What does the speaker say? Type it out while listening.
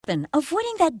And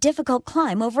avoiding that difficult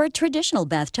climb over a traditional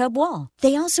bathtub wall.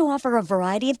 They also offer a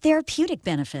variety of therapeutic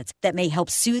benefits that may help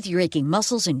soothe your aching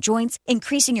muscles and joints,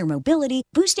 increasing your mobility,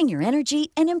 boosting your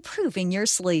energy, and improving your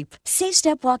sleep.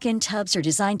 SafeStep walk-in tubs are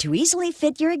designed to easily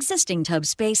fit your existing tub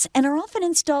space and are often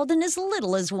installed in as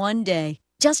little as one day.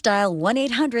 Just dial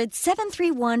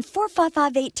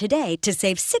 1-800-731-4558 today to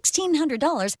save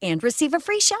 $1,600 and receive a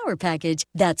free shower package.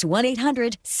 That's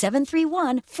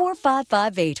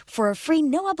 1-800-731-4558 for a free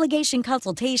no-obligation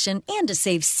consultation and to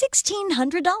save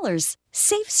 $1,600.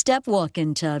 Safe Step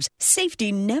walk-in tubs.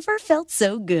 Safety never felt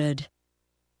so good.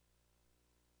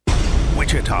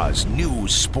 Wichita's new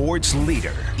sports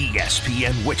leader,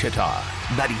 ESPN Wichita,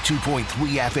 92.3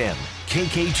 FM,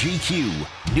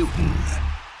 KKGQ, Newton.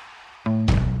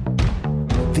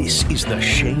 This is the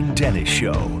Shane Dennis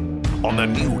Show on the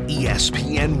new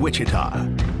ESPN Wichita,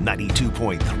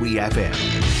 92.3 FM.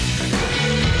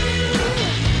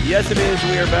 Yes, it is.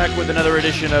 We are back with another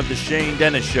edition of the Shane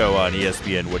Dennis Show on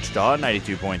ESPN Wichita,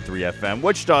 92.3 FM.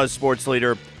 Wichita's sports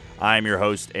leader. I'm your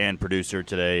host and producer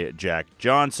today, Jack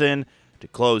Johnson. To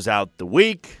close out the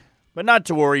week, but not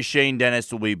to worry, Shane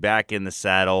Dennis will be back in the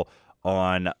saddle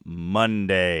on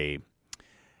Monday.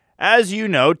 As you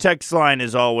know, text line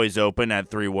is always open at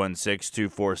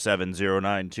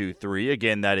 316-247-0923.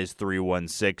 Again, that is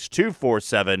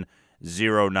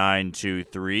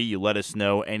 316-247-0923. You let us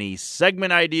know any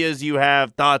segment ideas you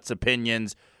have, thoughts,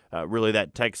 opinions. Really,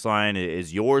 that text line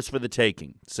is yours for the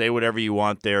taking. Say whatever you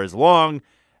want there as long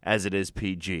as it is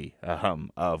PG.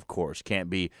 Of course,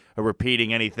 can't be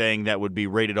repeating anything that would be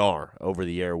rated R over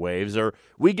the airwaves, or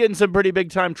we get in some pretty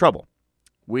big-time trouble.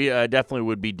 We definitely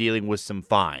would be dealing with some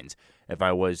fines if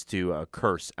I was to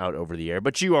curse out over the air.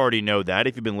 But you already know that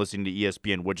if you've been listening to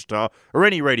ESPN Wichita or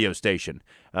any radio station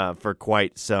for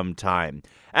quite some time.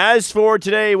 As for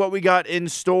today, what we got in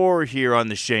store here on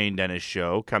the Shane Dennis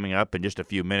Show, coming up in just a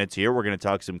few minutes here, we're going to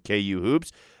talk some KU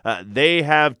hoops. They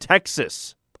have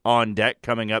Texas on deck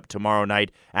coming up tomorrow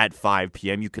night at 5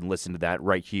 p.m. You can listen to that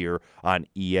right here on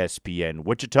ESPN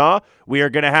Wichita. We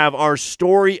are going to have our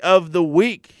story of the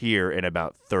week here in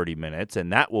about 30 minutes,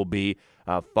 and that will be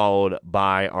followed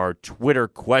by our Twitter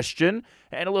question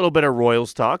and a little bit of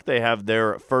Royals talk. They have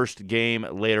their first game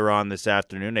later on this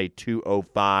afternoon, a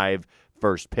 2:05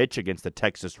 first pitch against the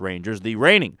Texas Rangers, the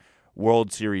reigning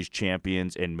World Series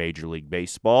champions in Major League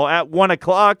Baseball. At 1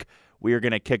 o'clock, we are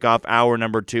going to kick off hour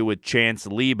number 2 with Chance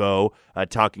Lebo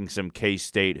talking some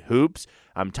K-State hoops.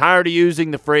 I'm tired of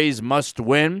using the phrase must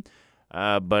win,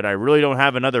 but I really don't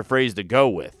have another phrase to go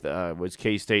with. As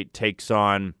K-State takes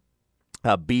on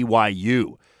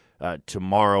BYU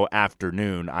tomorrow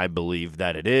afternoon, I believe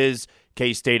that it is.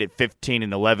 K-State at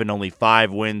 15-11, only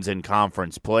 5 wins in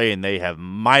conference play, and they have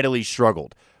mightily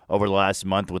struggled over the last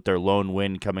month with their lone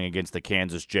win coming against the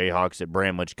Kansas Jayhawks at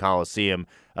Bramlage Coliseum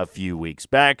a few weeks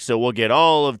back. So we'll get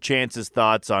all of Chance's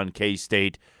thoughts on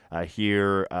K-State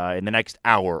here in the next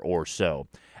hour or so.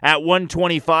 At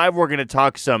 1:25, we're going to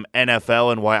talk some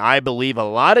NFL and why I believe a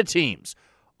lot of teams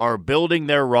are building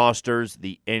their rosters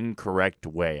the incorrect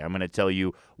way. I'm going to tell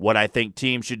you what I think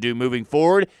teams should do moving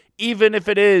forward, even if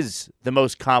it is the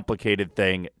most complicated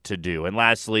thing to do. And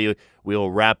lastly,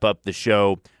 we'll wrap up the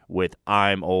show with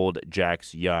I'm Old,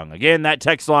 Jack's Young. Again, that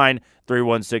text line,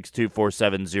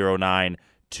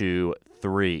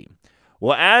 316-247-0923.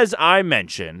 Well, as I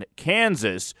mentioned,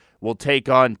 Kansas will take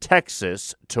on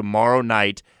Texas tomorrow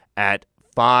night at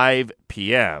 5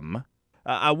 p.m.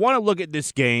 I want to look at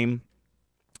this game,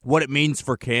 what it means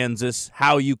for Kansas,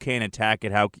 how you can attack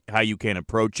it, how you can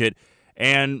approach it,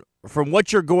 and from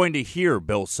what you're going to hear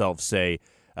Bill Self say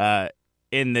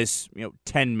in this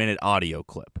 10-minute audio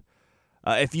clip.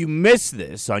 If you missed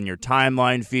this on your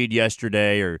timeline feed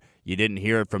yesterday or you didn't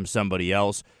hear it from somebody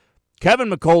else, Kevin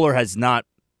McCullough has not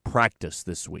practiced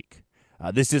this week.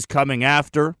 This is coming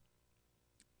after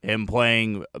him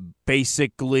playing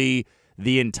basically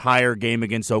the entire game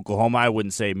against Oklahoma. I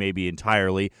wouldn't say maybe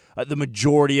entirely. The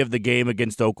majority of the game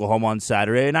against Oklahoma on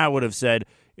Saturday, and I would have said,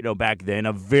 back then,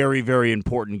 a very, very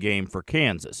important game for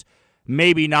Kansas.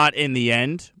 Maybe not in the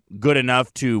end good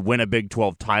enough to win a Big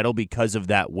 12 title because of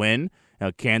that win. Now,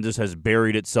 Kansas has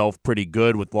buried itself pretty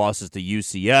good with losses to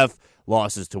UCF,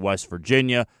 losses to West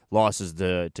Virginia, losses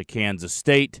to Kansas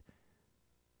State.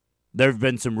 There have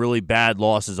been some really bad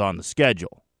losses on the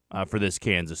schedule for this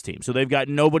Kansas team. So they've got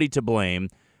nobody to blame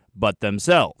but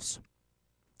themselves.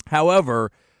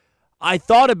 However, I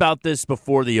thought about this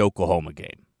before the Oklahoma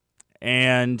game.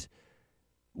 And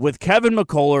with Kevin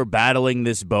McCullough battling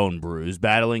this bone bruise,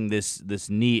 battling this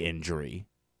knee injury,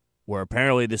 where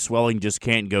apparently the swelling just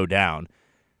can't go down,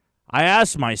 I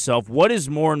asked myself, what is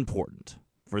more important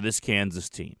for this Kansas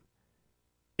team?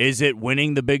 Is it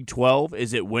winning the Big 12?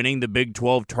 Is it winning the Big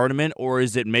 12 tournament? Or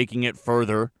is it making it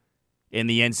further in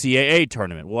the NCAA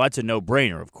tournament? Well, that's a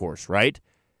no-brainer, of course, right?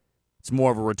 It's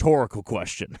more of a rhetorical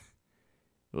question.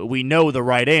 We know the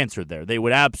right answer there. They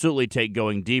would absolutely take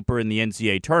going deeper in the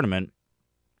NCAA tournament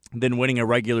than winning a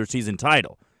regular season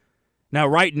title. Now,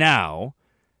 right now,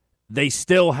 they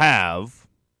still have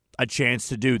a chance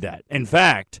to do that. In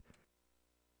fact,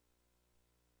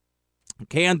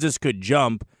 Kansas could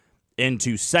jump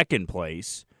into second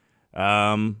place,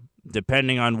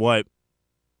 depending on what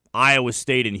Iowa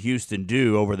State and Houston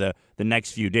do over the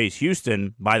next few days.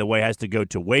 Houston, by the way, has to go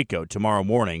to Waco tomorrow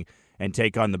morning and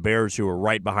take on the Bears, who are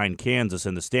right behind Kansas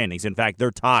in the standings. In fact,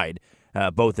 they're tied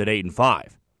both at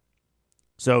 8-5.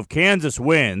 So if Kansas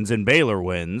wins and Baylor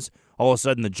wins, all of a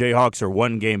sudden the Jayhawks are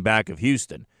one game back of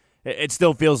Houston. It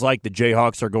still feels like the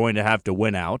Jayhawks are going to have to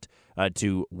win out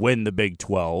to win the Big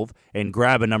 12 and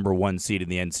grab a number one seed in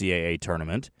the NCAA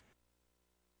tournament.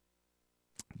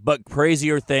 But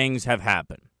crazier things have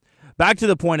happened. Back to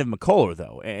the point of McCullar,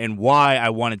 though, and why I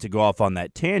wanted to go off on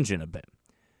that tangent a bit.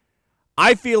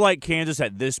 I feel like Kansas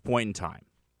at this point in time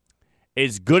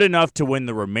is good enough to win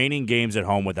the remaining games at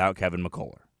home without Kevin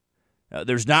McCullar.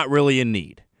 There's not really a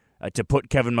need to put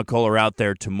Kevin McCullar out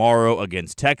there tomorrow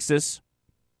against Texas.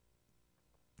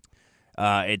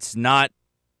 It's not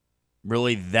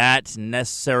really that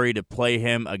necessary to play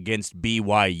him against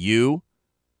BYU.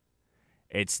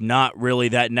 It's not really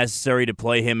that necessary to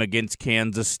play him against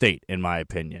Kansas State, in my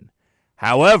opinion.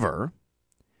 However,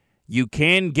 you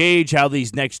can gauge how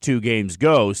these next two games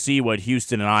go, see what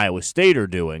Houston and Iowa State are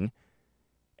doing,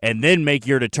 and then make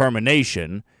your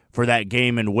determination for that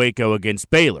game in Waco against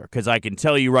Baylor. Because I can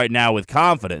tell you right now with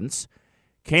confidence,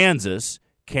 Kansas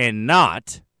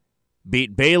cannot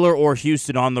beat Baylor or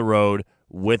Houston on the road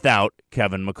without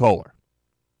Kevin McCullar.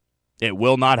 It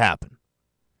will not happen.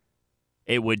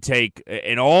 It would take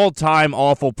an all-time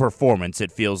awful performance,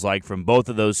 it feels like, from both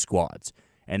of those squads.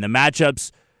 And the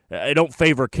matchups, don't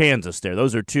favor Kansas there.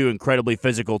 Those are two incredibly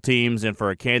physical teams, and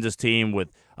for a Kansas team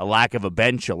with a lack of a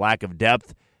bench, a lack of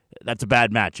depth, that's a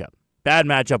bad matchup. Bad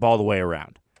matchup all the way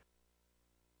around.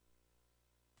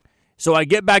 So I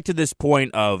get back to this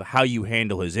point of how you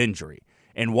handle his injury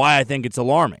and why I think it's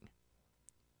alarming.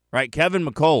 Right? Kevin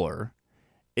McCullar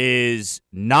is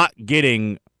not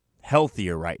getting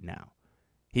healthier right now.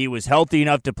 He was healthy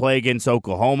enough to play against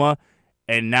Oklahoma,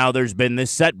 and now there's been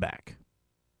this setback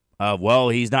of, well,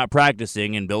 he's not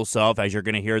practicing, and Bill Self, as you're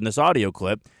going to hear in this audio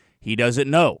clip, he doesn't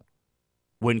know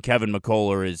when Kevin McCullar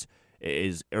or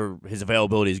his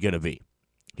availability is going to be.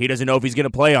 He doesn't know if he's going to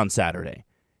play on Saturday.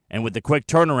 And with the quick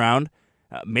turnaround,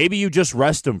 maybe you just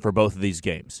rest him for both of these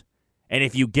games. And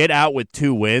if you get out with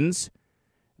 2 wins,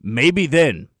 maybe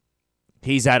then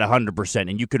he's at 100%,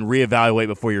 and you can reevaluate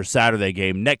before your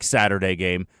next Saturday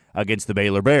game against the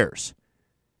Baylor Bears.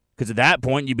 Because at that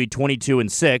point, you'd be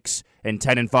 22-6 and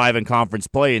 10-5 in conference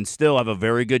play and still have a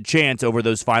very good chance over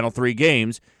those final 3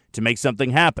 games to make something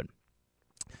happen.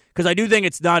 Because I do think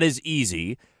it's not as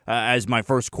easy as my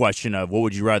first question of what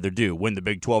would you rather do, win the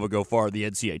Big 12 or go far in the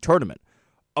NCAA tournament.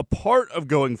 A part of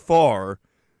going far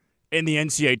in the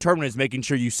NCAA tournament is making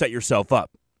sure you set yourself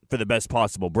up for the best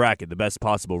possible bracket, the best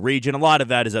possible region. A lot of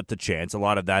that is up to chance. A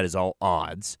lot of that is all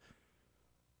odds.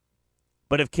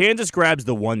 But if Kansas grabs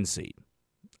the 1 seed,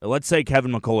 let's say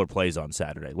Kevin McCullar plays on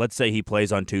Saturday. Let's say he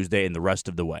plays on Tuesday and the rest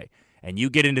of the way. And you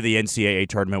get into the NCAA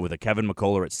tournament with a Kevin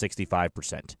McCullar at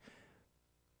 65%.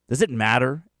 Does it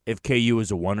matter if KU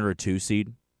is a 1 or a 2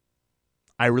 seed?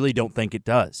 I really don't think it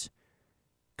does.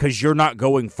 Because you're not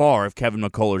going far if Kevin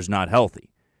McCullar's not healthy.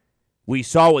 We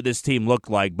saw what this team looked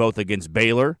like both against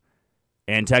Baylor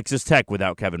and Texas Tech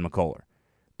without Kevin McCullar.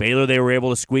 Baylor, they were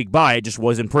able to squeak by. It just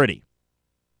wasn't pretty.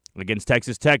 Against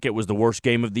Texas Tech, it was the worst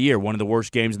game of the year, one of the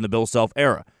worst games in the Bill Self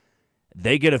era.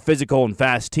 They get a physical and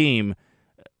fast team,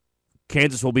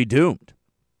 Kansas will be doomed.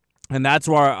 And that's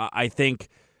why I think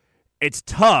it's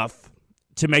tough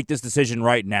to make this decision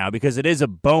right now because it is a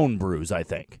bone bruise, I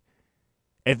think.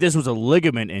 If this was a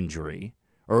ligament injury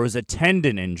or it was a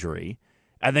tendon injury,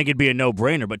 I think it'd be a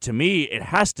no-brainer. But to me, it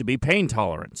has to be pain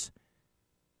tolerance.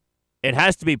 It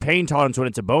has to be pain tolerance when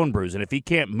it's a bone bruise. And if he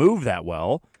can't move that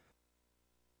well,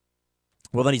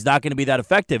 then he's not going to be that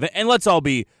effective. And let's all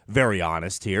be very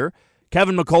honest here.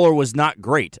 Kevin McCullar was not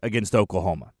great against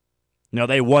Oklahoma.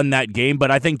 They won that game,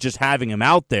 but I think just having him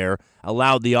out there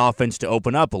allowed the offense to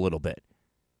open up a little bit.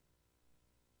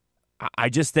 I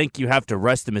just think you have to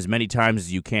rest him as many times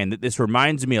as you can. This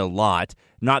reminds me a lot,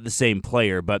 not the same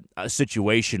player, but a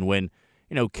situation when,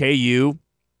 KU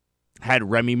had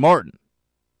Remy Martin.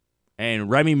 And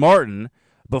Remy Martin,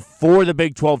 before the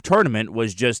Big 12 tournament,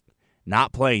 was just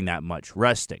not playing that much,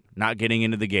 resting, not getting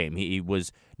into the game. He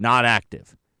was not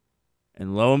active.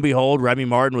 And lo and behold, Remy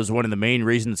Martin was one of the main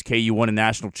reasons KU won a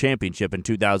national championship in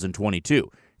 2022,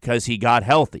 because he got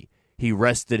healthy. He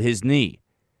rested his knee.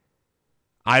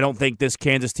 I don't think this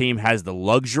Kansas team has the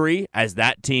luxury as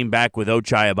that team back with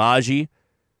Ochai Agbaji,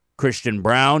 Christian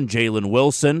Brown, Jalen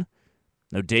Wilson,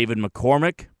 David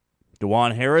McCormick,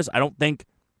 DeJuan Harris. I don't think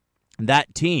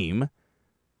that team,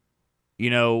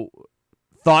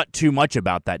 thought too much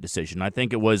about that decision. I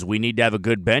think it was, we need to have a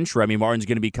good bench. Remy Martin's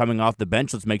going to be coming off the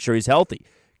bench. Let's make sure he's healthy.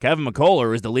 Kevin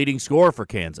McCullar is the leading scorer for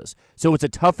Kansas. So it's a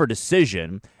tougher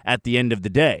decision at the end of the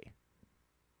day.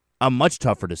 A much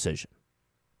tougher decision.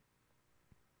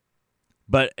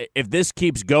 But if this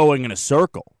keeps going in a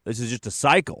circle, this is just a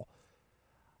cycle,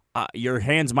 your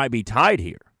hands might be tied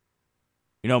here.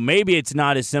 Maybe it's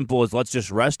not as simple as let's just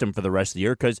rest him for the rest of the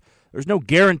year, because there's no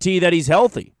guarantee that he's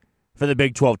healthy for the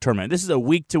Big 12 tournament. This is a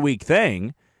week-to-week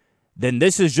thing. Then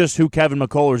this is just who Kevin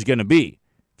McCullar is going to be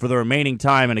for the remaining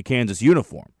time in a Kansas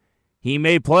uniform. He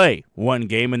may play one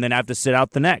game and then have to sit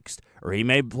out the next, or he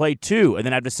may play two and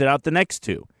then have to sit out the next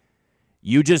two.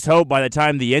 You just hope by the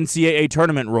time the NCAA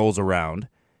tournament rolls around,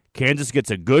 Kansas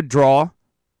gets a good draw,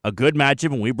 a good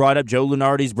matchup. And we brought up Joe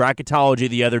Lunardi's bracketology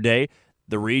the other day.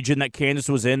 The region that Kansas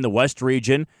was in, the West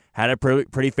region, had a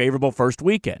pretty favorable first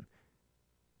weekend.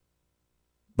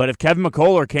 But if Kevin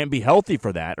McCullar can't be healthy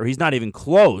for that, or he's not even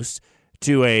close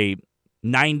to a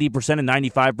 90% and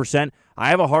 95%, I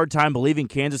have a hard time believing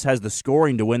Kansas has the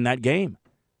scoring to win that game.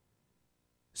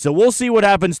 So we'll see what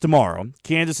happens tomorrow.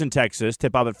 Kansas and Texas,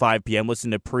 tip off at 5 p.m.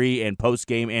 Listen to pre- and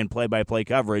post-game and play-by-play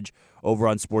coverage over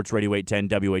on Sports Radio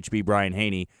 810 WHB. Brian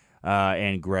Haney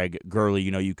and Greg Gurley.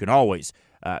 You can always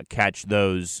catch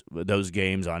those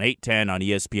games on 810 on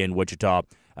ESPN Wichita.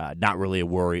 Not really a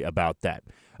worry about that.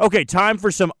 Okay, time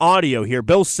for some audio here.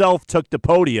 Bill Self took the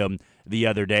podium the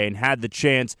other day and had the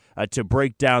chance to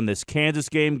break down this Kansas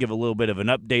game, give a little bit of an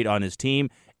update on his team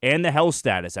and the health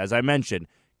status. As I mentioned,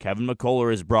 Kevin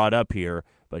McCullar is brought up here,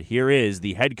 but here is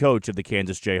the head coach of the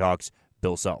Kansas Jayhawks,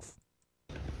 Bill Self.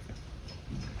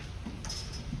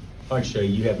 All right, Shay,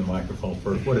 you have the microphone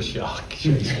first. What a shock.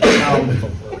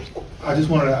 I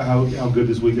just wanted to know how good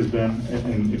this week has been,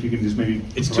 and if you can just maybe...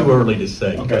 It's too early to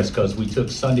say, okay, because we took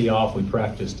Sunday off. We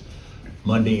practiced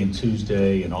Monday and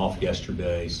Tuesday and off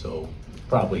yesterday, so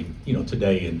probably,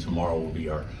 today and tomorrow will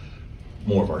be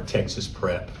more of our Texas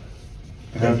prep.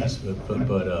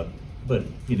 But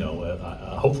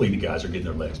hopefully the guys are getting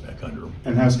their legs back under them.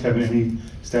 And how's Kevin? Any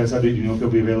status update? Do you know if he'll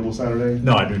be available Saturday?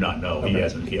 No, I do not know. Okay.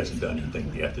 He hasn't done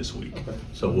anything yet this week. Okay.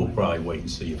 So we'll probably wait and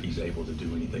see if he's able to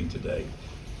do anything today.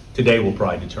 Today we'll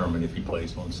probably determine if he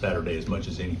plays on Saturday as much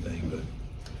as anything, but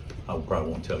I probably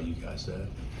won't tell you guys that.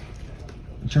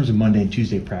 In terms of Monday and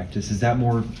Tuesday practice, is that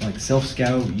more like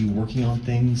self-scout, you working on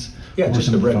things? Yeah, or just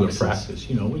some a regular focuses? practice.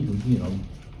 We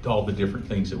all the different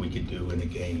things that we could do in a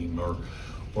game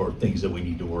or things that we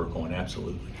need to work on.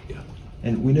 Absolutely, yeah.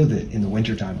 And we know that in the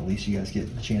wintertime, at least, you guys get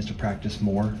a chance to practice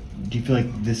more. Do you feel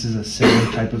like this is a similar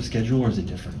type of schedule, or is it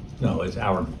different? No, it's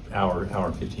hour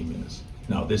and 15 minutes.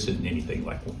 No, this isn't anything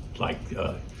like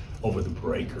over the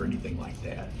break or anything like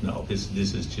that. No, this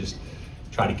is just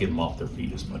try to get them off their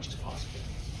feet as much as possible.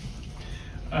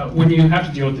 When you have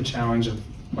to deal with the challenge of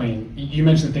playing, you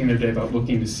mentioned the thing the other day about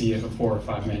looking to see if a 4 or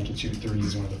 5 man can shoot threes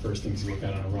is one of the first things you look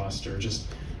at on a roster. Just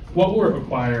what will it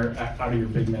require out of your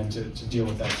big men to deal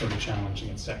with that sort of challenge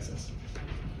against Texas?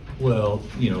 Well,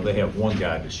 they have one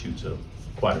guy that shoots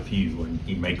quite a few, and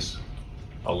he makes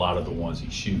a lot of the ones he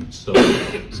shoots. So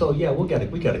yeah, we got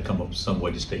to come up with some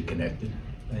way to stay connected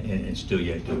and still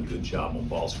do a good job on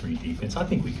ball screen defense. I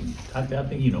think we can. I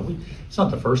think it's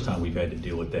not the first time we've had to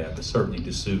deal with that, but certainly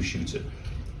DeSue shoots it.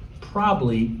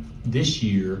 Probably this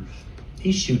year,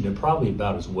 he's shooting it probably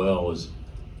about as well as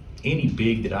any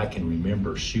big that I can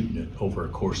remember shooting it over a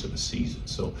course of a season.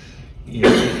 So,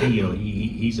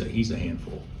 he's a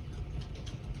handful.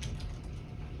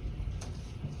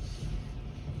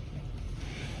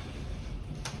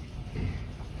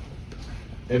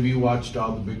 Have you watched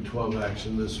all the Big 12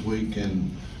 action this week,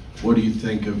 and what do you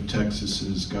think of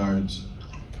Texas's guards?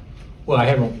 Well, I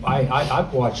haven't.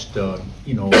 I've watched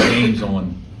games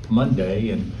on Monday,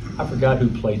 and I forgot who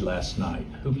played last night.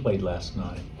 Oklahoma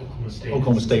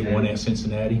State won at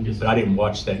Cincinnati, but I didn't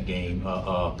watch that game.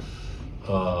 But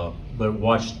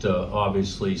watched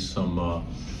obviously some.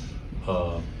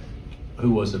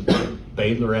 Who was it?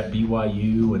 Baylor at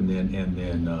BYU, and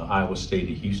then Iowa State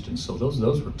at Houston. So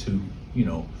those were two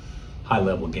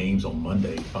high-level games on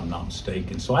Monday, if I'm not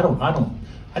mistaken. So I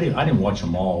didn't watch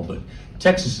them all, but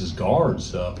Texas's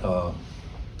guards, they're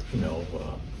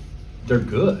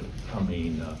good. I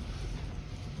mean,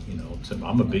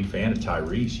 I'm a big fan of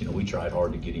Tyrese. We tried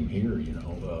hard to get him here,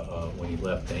 when he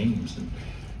left Ames.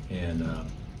 And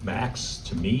Max,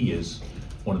 to me, is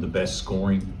one of the best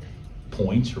scoring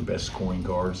points or best scoring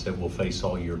guards that we'll face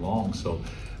all year long. So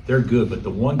they're good. But the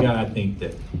one guy I think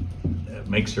that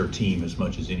makes their team as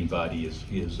much as anybody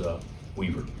is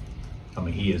Weaver. I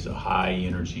mean, he is a high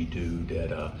energy dude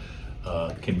that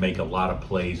can make a lot of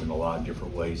plays in a lot of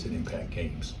different ways that impact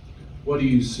games. What do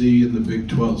you see in the Big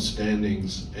 12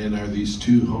 standings, and are these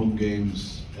 2 home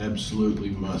games absolutely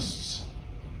musts?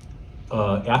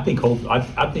 I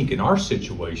think in our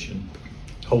situation,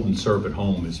 holding serve at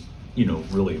home is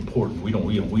really important. We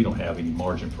don't have any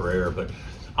margin for error, but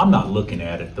I'm not looking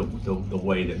at it the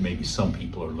way that maybe some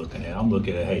people are looking at it. I'm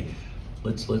looking at, hey,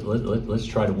 let's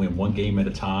try to win one game at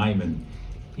a time, and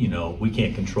we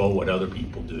can't control what other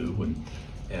people do,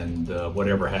 and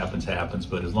whatever happens,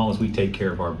 but as long as we take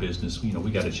care of our business,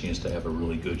 we got a chance to have a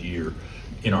really good year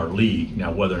in our league.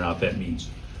 Now, whether or not that means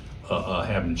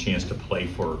having a chance to play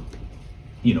for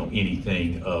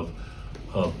anything of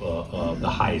the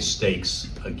highest stakes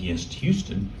against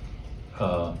Houston,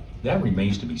 that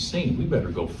remains to be seen. We better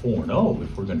go 4-0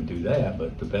 if we're going to do that.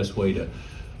 But the best way to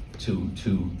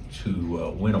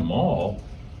win them all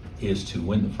is to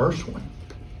win the first one.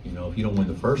 If you don't win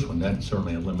the first one, that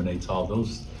certainly eliminates all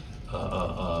those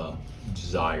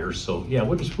desires. So yeah,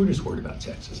 we're just worried about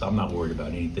Texas. I'm not worried about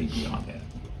anything beyond that.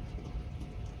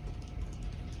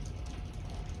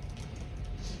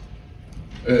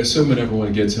 Assuming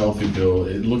everyone gets healthy, Bill,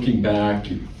 looking back,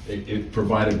 it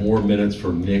provided more minutes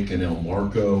for Nick and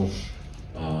Elmarko.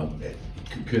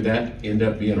 Could that end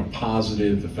up being a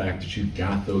positive, the fact that you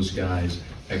got those guys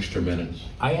extra minutes?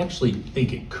 I actually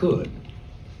think it could.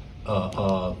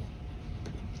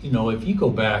 If you go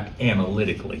back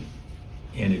analytically,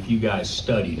 and if you guys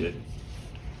studied it,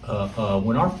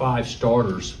 when our 5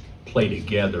 starters play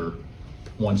together,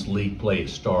 once league play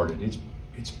has started,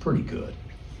 it's pretty good.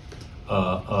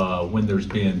 When there's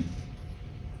been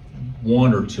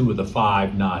 1 or 2 of the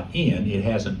 5 not in, it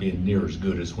hasn't been near as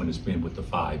good as when it's been with the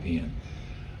 5 in.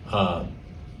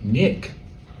 Nick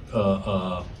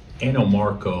and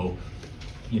Elmarko,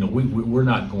 we're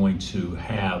not going to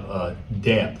have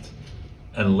depth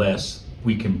unless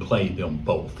we can play them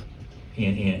both,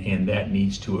 and that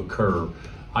needs to occur.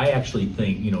 I actually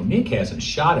think Nick hasn't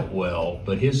shot it well,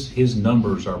 but his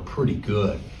numbers are pretty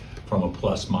good from a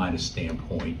plus-minus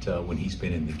standpoint when he's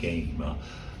been in the game.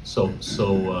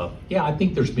 Yeah, I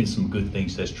think there's been some good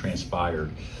things that's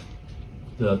transpired.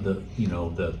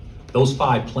 Those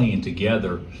 5 playing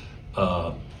together,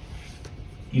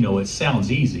 it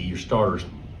sounds easy. Your starters,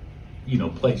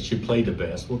 should play the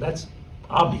best. Well, that's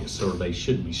obvious, or they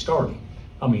shouldn't be starting.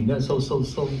 I mean, so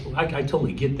I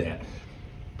totally get that.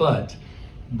 But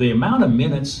the amount of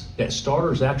minutes that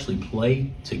starters actually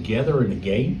play together in a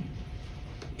game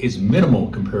is minimal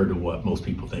compared to what most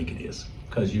people think it is,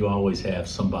 because you always have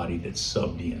somebody that's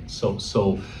subbed in. So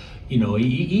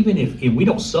even if, and we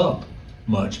don't sub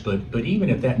much, but even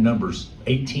if that number's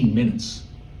 18 minutes,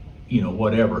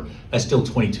 whatever, that's still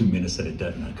 22 minutes that it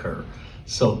doesn't occur.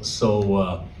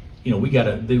 We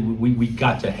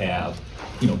got to have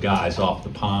guys off the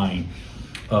pine,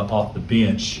 off the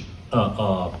bench,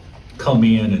 come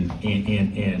in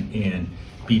and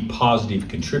be positive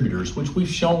contributors, which we've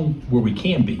shown where we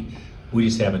can be. We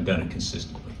just haven't done it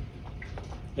consistently.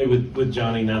 Hey, with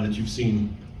Johnny, now that you've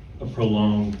seen a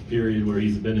prolonged period where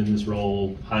he's been in this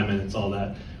role, high minutes, all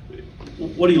that,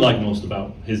 what do you like most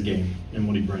about his game and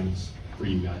what he brings for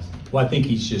you guys? Well, I think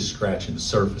he's just scratching the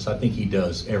surface. I think he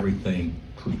does everything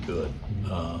pretty good.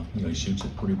 He shoots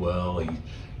it pretty well.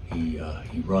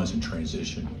 He runs in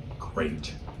transition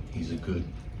great. He's a good,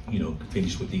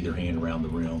 finish with either hand around the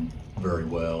rim very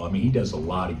well. I mean, he does a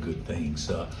lot of good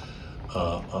things.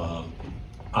 I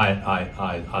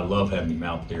love having him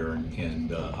out there,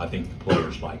 and I think the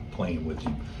players like playing with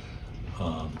him.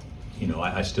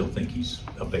 I still think he's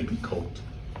a baby colt.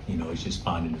 He's just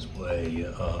finding his way.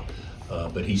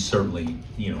 But he's certainly,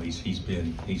 he's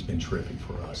been terrific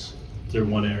for us. Is there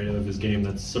one area of his game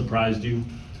that's surprised you?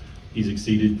 He's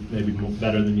exceeded maybe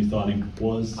better than you thought he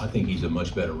was? I think he's a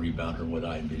much better rebounder than what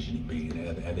I envisioned him being.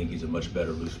 I think he's a much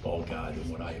better loose ball guy than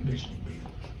what I envisioned him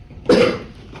being.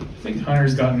 I think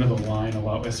Hunter's gotten to the line a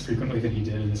lot less frequently than he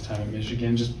did in his time at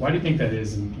Michigan. Just why do you think that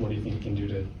is, and what do you think he can do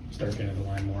to start getting to the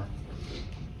line more?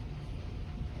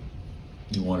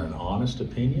 You want an honest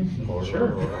opinion, or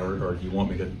do you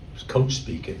want me to coach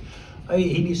speak it?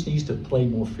 He just needs to play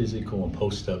more physical and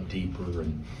post up deeper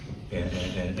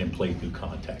and play through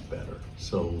contact better.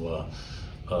 So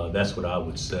that's what I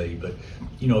would say. But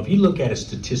if you look at it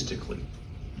statistically,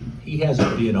 he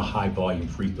hasn't been a high volume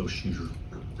free throw shooter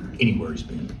anywhere he's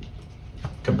been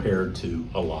compared to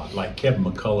a lot. Like Kevin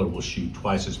McCullough will shoot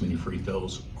twice as many free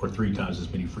throws or 3 times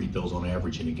as many free throws on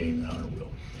average in a game than Hunter will.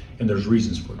 And there's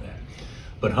reasons for that.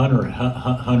 But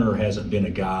Hunter hasn't been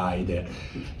a guy that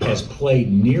has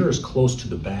played near as close to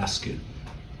the basket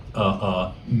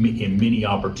in many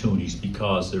opportunities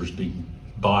because there's big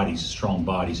bodies, strong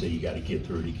bodies that you got to get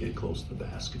through to get close to the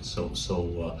basket.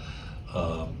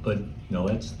 But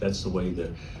that's the way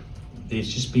that it's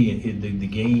just being the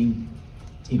game.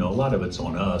 A lot of it's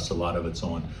on us, a lot of it's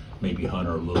on maybe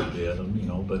Hunter a little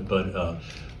bit, but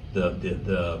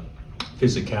the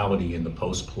physicality in the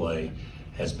post play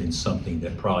has been something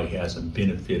that probably hasn't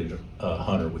benefited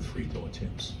Hunter with free throw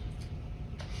attempts.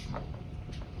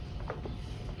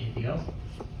 Anything else?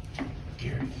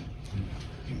 Gary.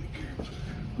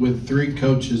 With 3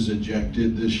 coaches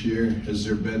ejected this year, has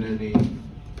there been any,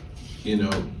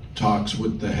 talks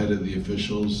with the head of the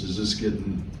officials? Is this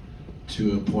getting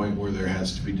to a point where there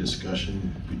has to be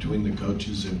discussion between the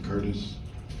coaches and Curtis?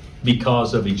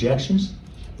 Because of ejections?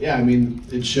 Yeah, I mean,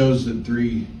 it shows that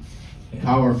 3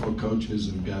 powerful coaches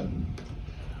have gotten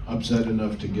upset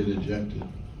enough to get ejected.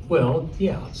 Well,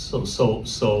 yeah. So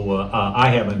I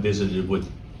haven't visited with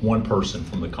one person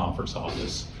from the conference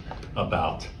office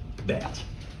about that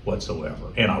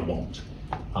whatsoever, and I won't.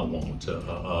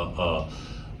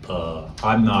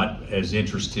 I'm not as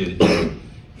interested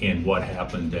in what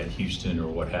happened at Houston or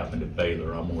what happened at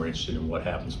Baylor. I'm more interested in what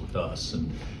happens with us.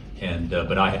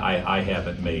 But I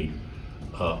haven't made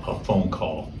a phone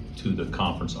call to the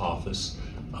conference office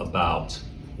about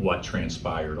what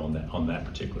transpired on that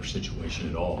particular situation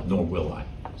at all, nor will I.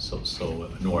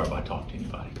 Nor have I talked to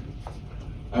anybody.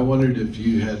 I wondered if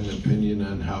you had an opinion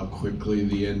on how quickly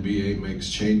the NBA makes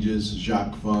changes.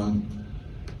 Jacques Vaughn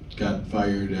got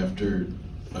fired after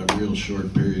a real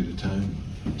short period of time.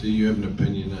 Do you have an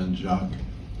opinion on Jacques?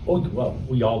 Oh, well,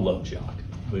 we all love Jacques.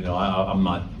 I'm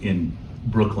not in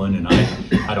Brooklyn, and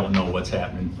I don't know what's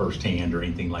happening firsthand or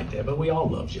anything like that, but we all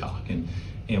love Jacques, and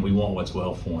we want what's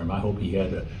well for him. I hope he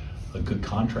had a good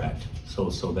contract, so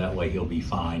that way he'll be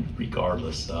fine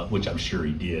regardless, which I'm sure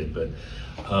he did. But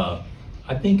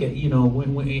I think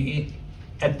when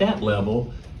at that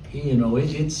level,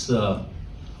 it's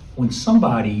when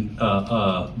somebody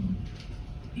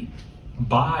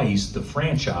buys the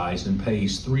franchise and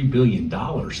pays $3 billion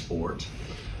for it,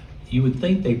 you would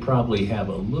think they probably have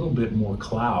a little bit more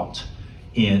clout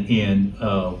in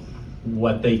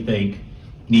what they think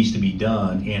needs to be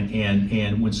done.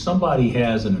 And when somebody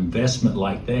has an investment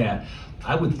like that,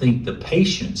 I would think the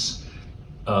patience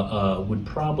would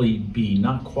probably be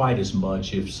not quite as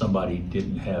much if somebody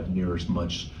didn't have near as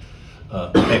much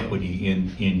equity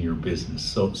in your business.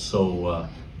 So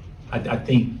I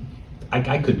think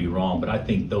I could be wrong, but I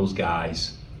think those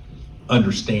guys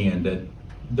understand that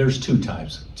there's two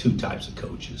types of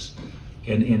coaches,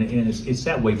 and it's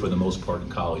that way for the most part in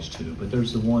college too. But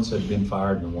there's the ones that have been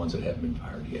fired and the ones that haven't been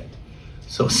fired yet.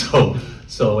 So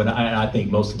and I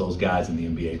think most of those guys in the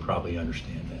NBA probably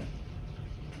understand that.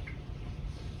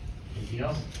 Anything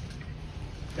else?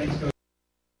 Thanks, Coach.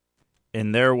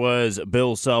 And there was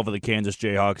Bill Self of the Kansas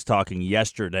Jayhawks talking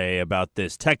yesterday about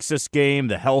this Texas game,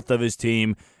 the health of his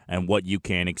team, and what you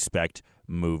can expect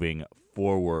moving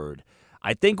forward.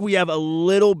 I think we have a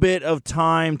little bit of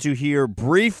time to hear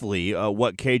briefly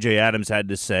what KJ Adams had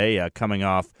to say coming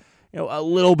off a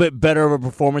little bit better of a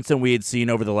performance than we had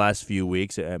seen over the last few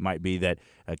weeks. It might be that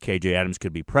KJ Adams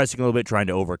could be pressing a little bit, trying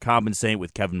to overcompensate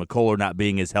with Kevin McCullough not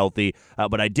being as healthy.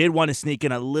 But I did want to sneak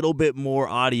in a little bit more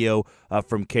audio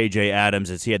from KJ Adams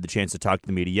as he had the chance to talk to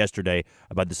the media yesterday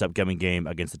about this upcoming game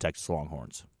against the Texas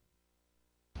Longhorns.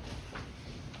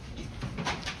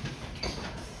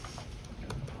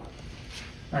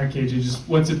 All right, KJ, just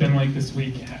what's it been like this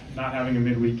week, not having a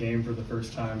midweek game for the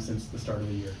first time since the start of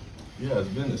the year? Yeah,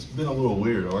 it's been a little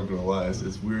weird, I'm not gonna lie.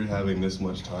 It's weird having this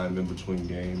much time in between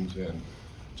games and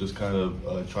just kind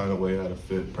of trying to weigh how to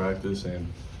fit practice and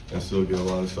still get a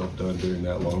lot of stuff done during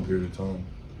that long period of time.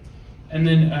 And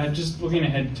then just looking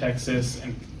ahead to Texas,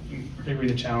 and particularly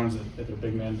the challenge that their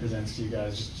big man presents to you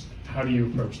guys, just how do you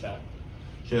approach that?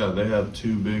 Yeah, they have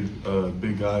two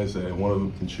big guys, and one of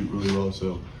them can shoot really well,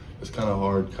 so it's kind of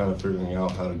hard figuring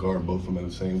out how to guard both of them at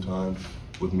the same time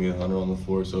with me and Hunter on the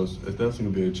floor. So it's definitely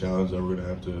going to be a challenge that we're going to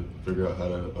have to figure out how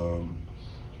to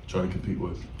try to compete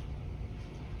with.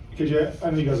 KJ,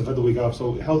 I know you guys have had the week off,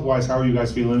 so health-wise, how are you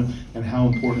guys feeling, and how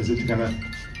important is it to kind of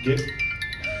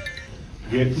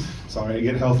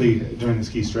get healthy during this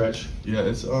key stretch? Yeah,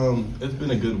 it's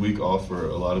been a good week off for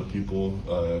a lot of people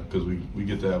because we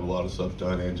get to have a lot of stuff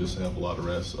done and just have a lot of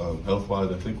rest.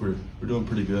 Health-wise, I think we're doing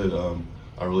pretty good.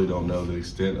 I really don't know the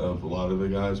extent of a lot of the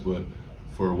guys, but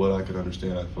for what I can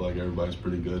understand, I feel like everybody's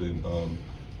pretty good and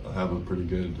have a pretty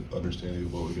good understanding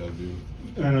of what we got to do.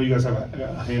 And I know you guys have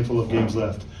a handful of games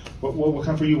left. What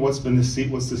kind for you? What's the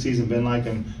season been like,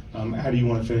 and how do you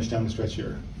want to finish down the stretch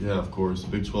here? Yeah, of course.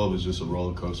 Big 12 is just a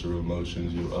roller coaster of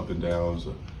emotions. You up and downs.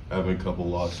 Having a couple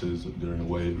losses during the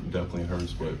way definitely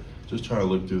hurts, but just trying to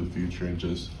look through the future and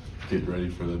just get ready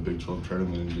for the Big 12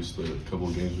 tournament and just the couple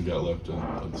of games we got left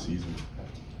of the season.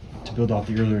 To build off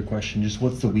the earlier question, just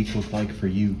what's the week look like for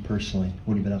you personally?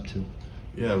 What have you been up to?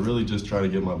 Yeah, really just trying to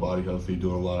get my body healthy,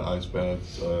 doing a lot of ice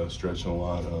baths, stretching a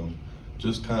lot.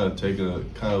 Just kind of taking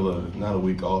not a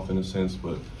week off in a sense,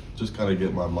 but just kind of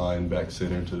get my mind back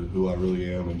centered to who I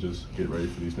really am and just get ready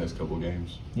for these next couple of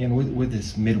games. Yeah, and with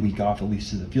this midweek off, at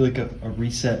least, does it feel like a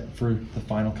reset for the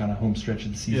final kind of home stretch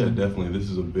of the season? Yeah, definitely.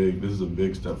 This is a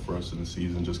big step for us in the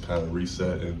season. Just kind of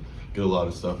reset and get a lot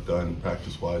of stuff done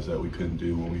practice-wise that we couldn't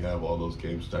do when we have all those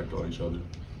games stacked on each other.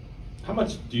 How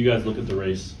much do you guys look at the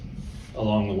race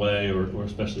along the way, or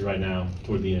especially right now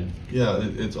toward the end? Yeah,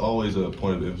 it's always a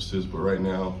point of emphasis, but right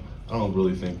now I don't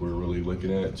really think we're really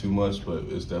looking at it too much, but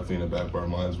it's definitely in the back of our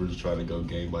minds. We're just trying to go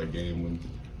game by game. When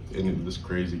in this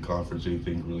crazy conference,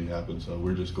 anything really happens, so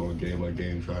we're just going game by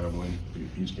game, trying to win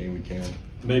each game we can.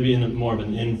 Maybe in more of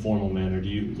an informal manner, do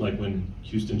you, like when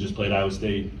Houston just played Iowa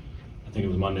State, I think it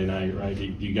was Monday night, right? Do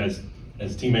you guys,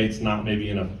 as teammates, not maybe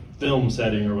in a film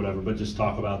setting or whatever, but just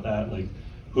talk about that, like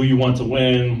who you want to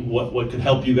win, what could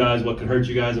help you guys, what could hurt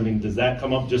you guys? I mean, does that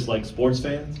come up just like sports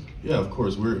fans? Yeah, of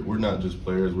course. We're not just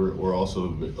players. We're also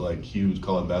like huge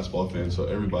college basketball fans. So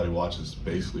everybody watches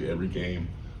basically every game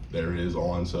there is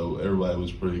on. So everybody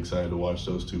was pretty excited to watch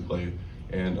those two play,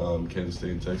 and Kansas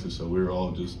State and Texas. So we were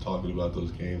all just talking about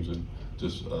those games and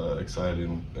just excited.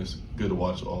 And it's good to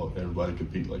watch everybody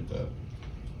compete like that.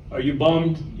 Are you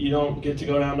bummed you don't get to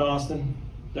go down to Austin?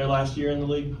 Their last year in the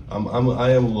league? I am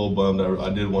a little bummed. I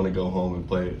did want to go home and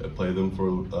play them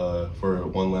for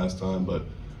one last time, but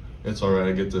it's all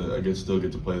right. I still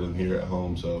get to play them here at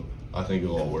home, so I think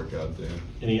it'll all work out there.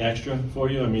 Any extra for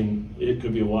you? I mean, it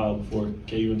could be a while before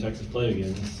KU and Texas play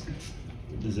again.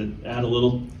 Does it add a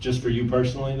little just for you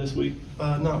personally this week?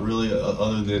 Not really,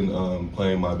 other than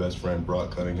playing my best friend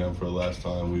Brock Cunningham for the last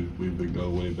time. We've been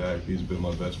going way back. He's been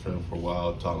my best friend for a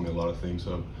while, taught me a lot of things.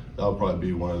 So that'll probably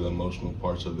be one of the emotional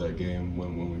parts of that game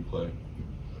when we play.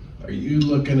 Are you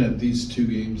looking at these two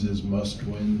games as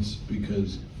must-wins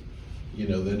because,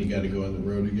 then you got to go on the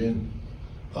road again?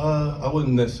 I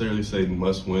wouldn't necessarily say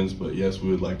must-wins, but yes, we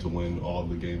would like to win all of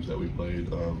the games that we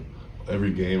played.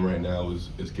 Every game right now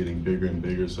is getting bigger and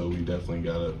bigger, so we definitely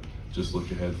got to just look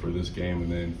ahead for this game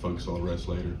and then focus on the rest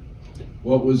later.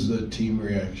 What was the team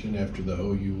reaction after the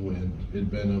OU win? It'd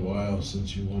been a while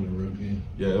since you won a road game.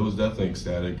 Yeah, it was definitely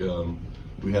ecstatic.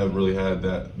 We haven't really had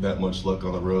that much luck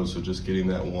on the road, so just getting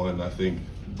that one, I think,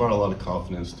 brought a lot of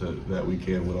confidence that we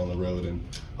can win on the road, and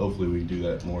hopefully we do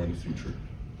that more in the future.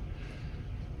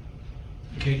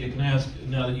 KJ, can I ask,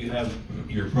 now that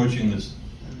you're approaching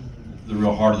the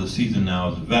real heart of the season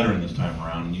now as a veteran this time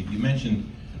around, and you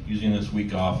mentioned using this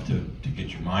week off to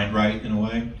get your mind right in a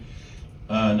way.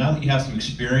 Now that you have some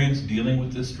experience dealing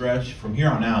with this stretch, from here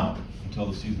on out until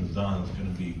the season's done, it's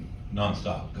going to be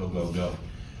nonstop, go, go, go.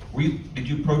 Did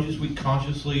you approach this week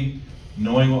consciously,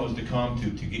 knowing what was to come,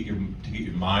 to get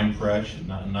your mind fresh, and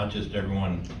not just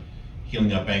everyone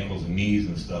healing up ankles and knees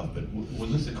and stuff, but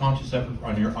was this a conscious effort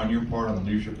on your part, on the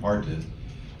leadership part,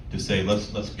 to say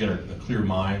let's get a clear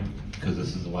mind because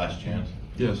this is the last chance?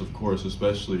 Yes, of course,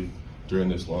 especially during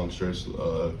this long stretch.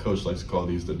 Coach likes to call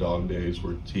these the dog days,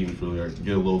 where teams really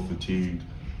get a little fatigued,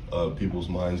 people's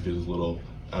minds get a little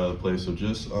out of the place. So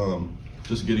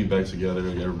just getting back together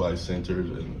and everybody's centered,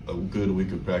 and a good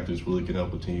week of practice really can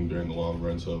help a team during the long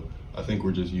run. So I think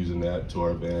we're just using that to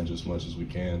our advantage as much as we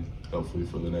can, hopefully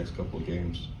for the next couple of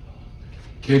games.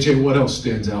 KJ, what else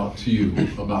stands out to you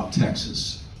about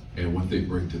Texas and what they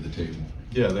bring to the table?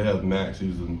 Yeah, they have Max.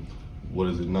 He's the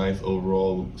 9th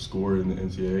overall scorer in the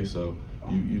NCAA. So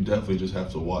you definitely just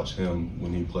have to watch him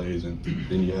when he plays, and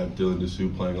then you have Dylan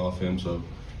Dessou playing off him. So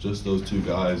just those two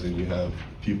guys, and you have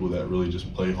people that really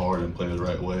just play hard and play the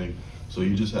right way. So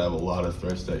you just have a lot of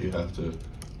threats that you have to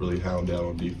really hound down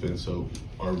on defense. So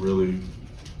our really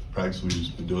practice we've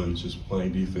just been doing is just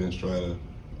playing defense, trying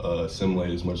to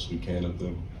assimilate as much as we can of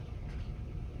them.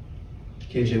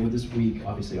 KJ, with this week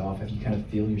obviously off, have you kind of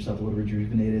feel yourself a little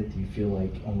rejuvenated? Do you feel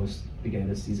like almost beginning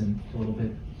this season a little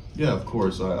bit? Yeah, of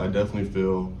course. I definitely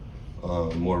feel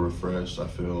more refreshed. I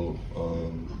feel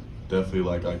definitely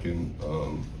like I can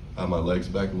have my legs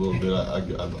back a little bit.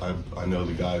 I know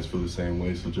the guys feel the same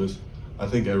way. So I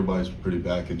think everybody's pretty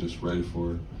back and just ready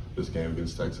for this game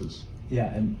against Texas.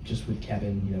 Yeah, and just with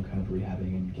Kevin, kind of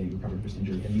rehabbing and getting recovered from his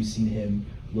injury, have you seen him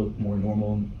look more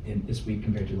normal in this week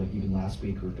compared to even last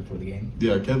week or before the game?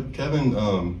 Yeah,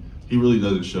 Kevin, he really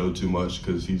doesn't show too much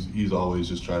because he's always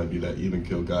just trying to be that even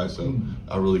kill guy. So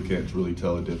I really can't really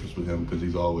tell the difference with him because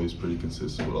he's always pretty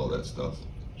consistent with all that stuff.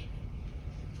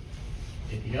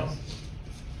 Anything else?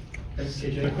 Thanks,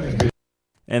 KJ.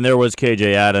 And there was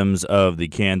KJ Adams of the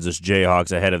Kansas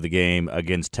Jayhawks ahead of the game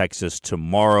against Texas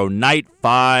tomorrow night,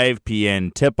 5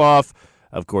 p.m. tip-off.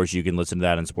 Of course, you can listen to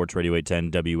that on Sports Radio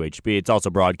 810 WHB. It's also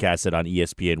broadcasted on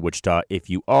ESPN Wichita if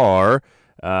you are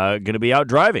going to be out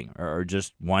driving or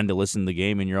just wanting to listen to the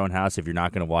game in your own house if you're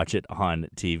not going to watch it on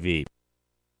TV.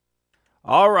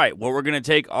 All right, well, we're going to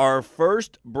take our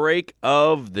first break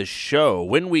of the show.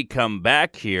 When we come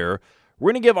back here,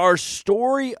 we're going to give our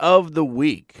story of the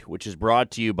week, which is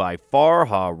brought to you by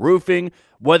Farha Roofing.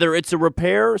 Whether it's a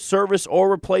repair, service,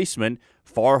 or replacement,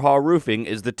 Farha Roofing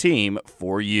is the team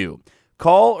for you.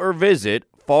 Call or visit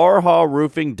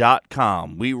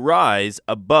farharoofing.com. We rise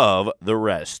above the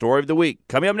rest. Story of the week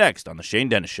coming up next on The Shane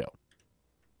Dennis Show.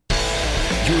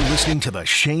 You're listening to The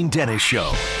Shane Dennis Show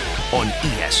on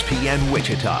ESPN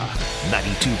Wichita,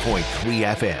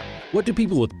 92.3 FM. What do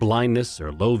people with blindness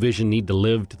or low vision need to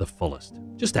live to the fullest?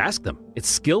 Just ask them. It's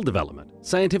skill development,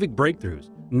 scientific breakthroughs,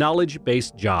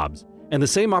 knowledge-based jobs, and the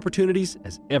same opportunities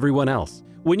as everyone else.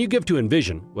 When you give to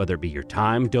Envision, whether it be your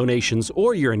time, donations,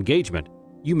 or your engagement,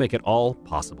 you make it all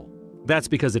possible. That's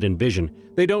because at Envision,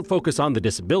 they don't focus on the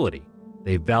disability.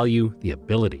 They value the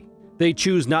ability. They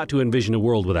choose not to envision a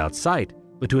world without sight,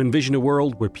 but to envision a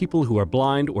world where people who are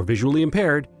blind or visually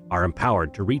impaired are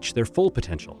empowered to reach their full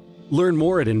potential. Learn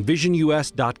more at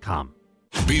EnvisionUS.com.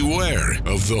 Beware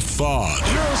of the fog.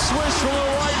 You're a swish from the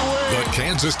right wing. The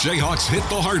Kansas Jayhawks hit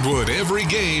the hardwood every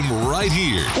game right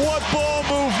here. What ball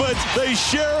movement. They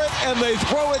share it and they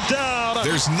throw it down.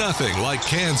 There's nothing like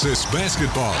Kansas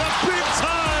basketball. A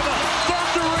big-time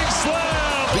thundering slam.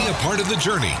 Be a part of the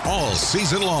journey all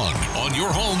season long on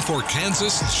your home for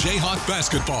Kansas Jayhawk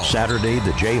basketball. Saturday,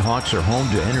 the Jayhawks are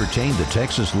home to entertain the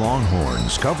Texas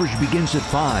Longhorns. Coverage begins at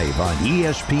 5 on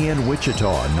ESPN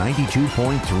Wichita,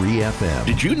 92.3 FM.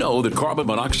 Did you know that carbon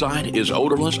monoxide is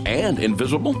odorless and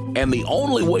invisible? And the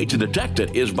only way to detect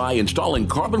it is by installing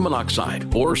carbon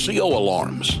monoxide or CO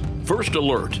alarms. First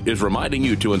Alert is reminding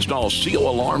you to install CO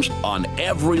alarms on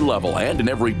every level and in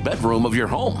every bedroom of your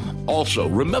home. Also,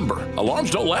 remember,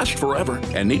 alarms don't last forever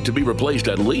and need to be replaced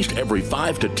at least every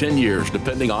 5 to 10 years,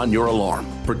 depending on your alarm.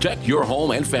 Protect your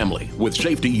home and family with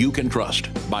safety you can trust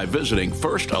by visiting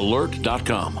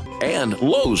firstalert.com and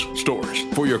Lowe's stores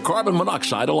for your carbon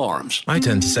monoxide alarms. I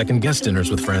tend to second-guess dinners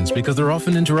with friends because they're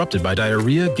often interrupted by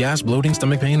diarrhea, gas, bloating,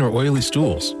 stomach pain, or oily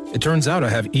stools. It turns out I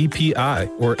have EPI,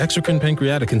 or exocrine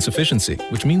pancreatic insufficiency,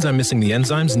 which means I'm missing the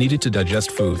enzymes needed to digest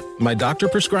food. My doctor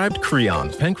prescribed Creon,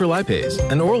 pancrelipase,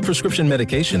 an oral prescription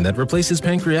medication that replaces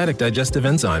pancreatic digestive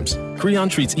enzymes. Creon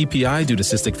treats EPI due to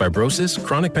cystic fibrosis,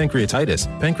 chronic pancreatitis,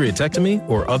 pancreatectomy,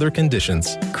 or other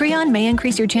conditions. Creon may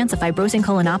increase your chance of fibrosing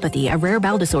colonopathy, a rare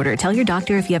bowel disorder. Tell your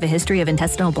doctor if you have a history of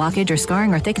intestinal blockage or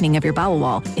scarring or thickening of your bowel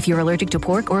wall, if you're allergic to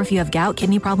pork, or if you have gout,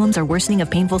 kidney problems, or worsening of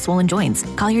painful swollen joints.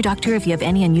 Call your doctor if you have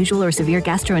any unusual or severe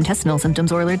gastrointestinal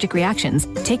symptoms or allergic reactions.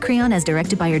 Take Creon as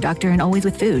directed by your doctor and always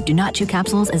with food. Do not chew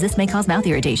capsules as this may cause mouth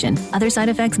irritation. Other side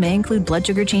effects may include blood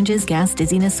sugar changes, gas,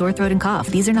 dizziness, sore throat, and cough.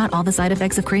 These are not all the side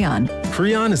effects of Creon.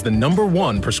 Creon is the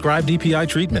 #1 prescribed EPI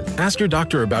treatment. Ask your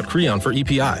doctor about Creon for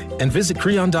EPI and visit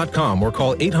Creon.com or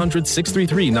call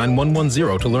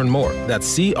 800-633-9110 to learn more. That's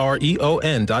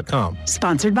CREON.com.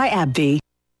 Sponsored by AbbVie.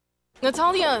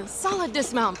 Natalia, solid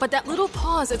dismount, but that little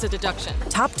pause is a deduction.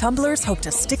 Top tumblers hope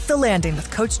to stick the landing with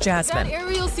Coach Jasmine. That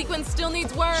aerial sequence still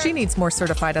needs work. She needs more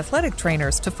certified athletic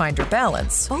trainers to find her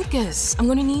balance. Focus. I'm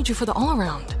going to need you for the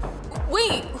all-around.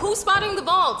 Wait, who's spotting the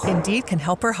vault? Indeed can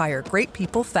help her hire great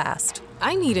people fast.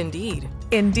 I need Indeed.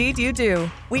 Indeed you do.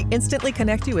 We instantly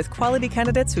connect you with quality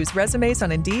candidates whose resumes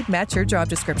on Indeed match your job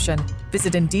description.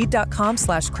 Visit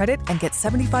Indeed.com/credit and get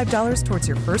 $75 towards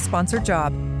your first sponsored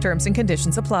job. Terms and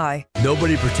conditions apply.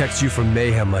 Nobody protects you from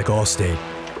mayhem like Allstate.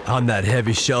 On that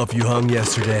heavy shelf you hung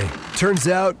yesterday. Turns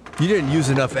out you didn't use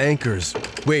enough anchors.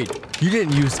 Wait, you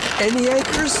didn't use any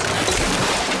anchors?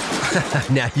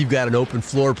 Now you've got an open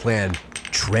floor plan.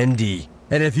 Trendy.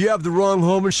 And if you have the wrong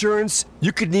home insurance,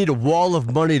 you could need a wall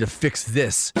of money to fix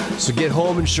this. So get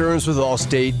home insurance with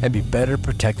Allstate and be better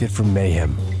protected from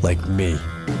mayhem, like me.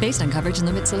 Based on coverage and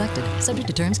limits selected. Subject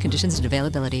to terms, conditions, and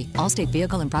availability. Allstate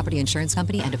Vehicle and Property Insurance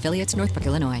Company and affiliates, Northbrook,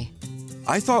 Illinois.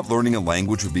 I thought learning a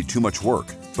language would be too much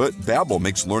work, but Babbel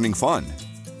makes learning fun.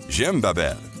 J'aime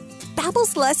Babbel. Babbel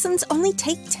Babbel's lessons only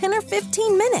take 10 or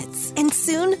 15 minutes. And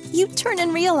soon, you turn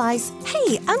and realize,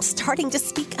 hey, I'm starting to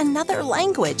speak another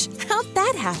language. How'd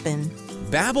that happen?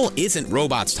 Babbel isn't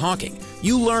robots talking.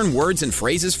 You learn words and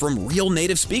phrases from real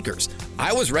native speakers.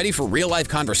 I was ready for real-life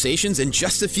conversations in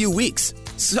just a few weeks.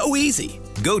 So easy.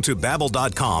 Go to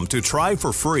Babbel.com to try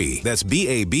for free. That's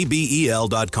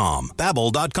Babbel.com.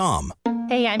 Babbel.com.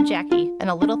 Hey, I'm Jackie, and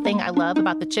a little thing I love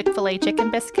about the Chick-fil-A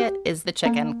chicken biscuit is the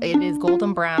chicken. It is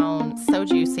golden brown, so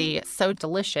juicy, so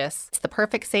delicious. It's the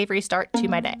perfect savory start to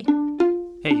my day.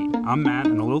 Hey, I'm Matt,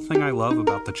 and a little thing I love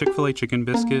about the Chick-fil-A chicken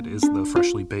biscuit is the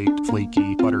freshly baked,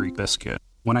 flaky, buttery biscuit.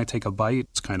 When I take a bite,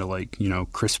 it's kind of like,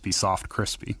 crispy, soft,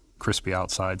 crispy. Crispy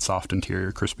outside, soft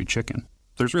interior, crispy chicken.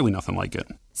 There's really nothing like it.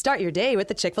 Start your day with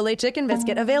the Chick-fil-A chicken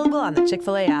biscuit, available on the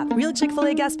Chick-fil-A app. Real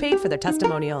Chick-fil-A guests paid for their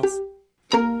testimonials.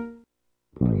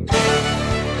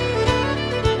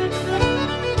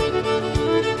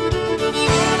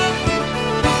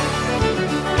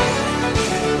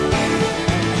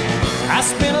 I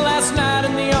spent last night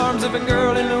in the arms of a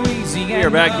girl in Louisiana. We are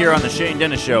back here on the Shane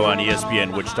Dennis Show on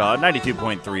ESPN Wichita,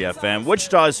 92.3 FM.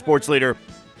 Wichita's sports leader.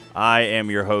 I am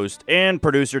your host and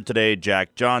producer today,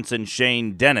 Jack Johnson.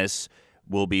 Shane Dennis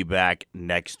will be back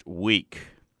next week.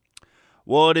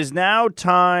 Well, it is now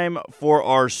time for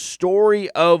our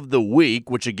story of the week,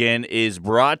 which again is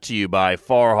brought to you by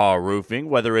Farha Roofing.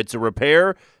 Whether it's a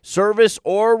repair, service,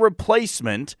 or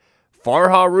replacement,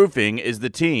 Farha Roofing is the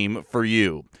team for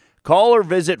you. Call or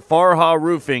visit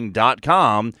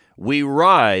farharoofing.com. We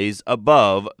rise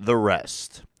above the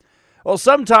rest. Well,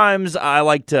 sometimes I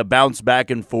like to bounce back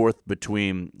and forth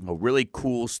between really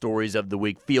cool stories of the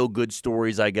week, feel-good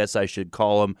stories, I guess I should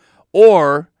call them,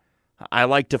 or I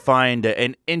like to find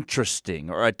an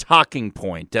interesting or a talking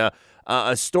point, a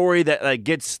story that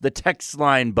gets the text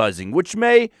line buzzing, which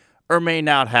may or may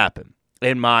not happen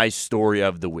in my story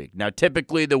of the week. Now,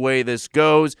 typically the way this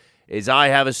goes is I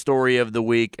have a story of the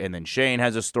week, and then Shane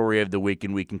has a story of the week,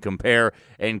 and we can compare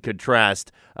and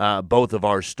contrast both of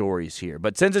our stories here.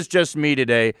 But since it's just me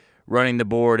today running the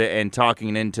board and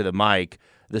talking into the mic,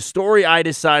 the story I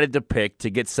decided to pick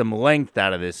to get some length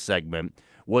out of this segment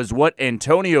was what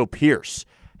Antonio Pierce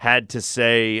had to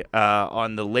say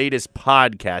on the latest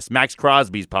podcast, Max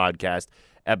Crosby's podcast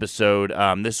episode.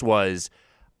 This was,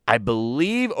 I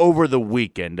believe, over the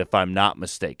weekend, if I'm not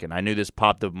mistaken. I knew this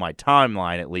popped up my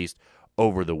timeline, at least,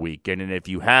 over the weekend. And if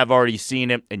you have already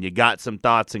seen it and you got some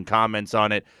thoughts and comments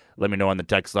on it, let me know on the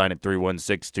text line at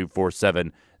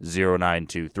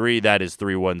 316-247-0923. That is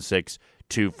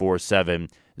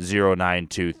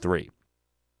 316-247-0923.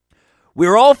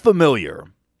 We're all familiar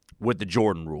with the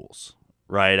Jordan rules,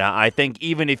 right? I think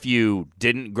even if you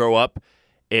didn't grow up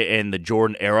in the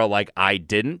Jordan era like I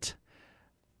didn't,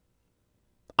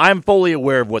 I'm fully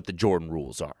aware of what the Jordan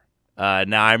rules are.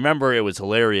 Now, I remember it was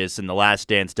hilarious in the Last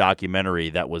Dance documentary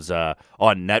that was on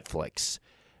Netflix.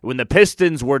 When the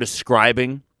Pistons were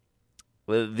describing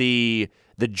the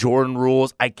Jordan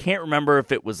rules, I can't remember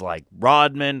if it was like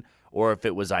Rodman or if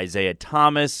it was Isaiah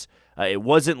Thomas. It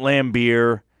wasn't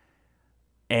Lambeer.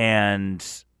 And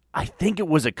I think it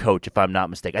was a coach, if I'm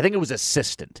not mistaken. I think it was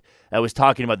assistant that was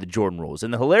talking about the Jordan rules.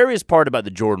 And the hilarious part about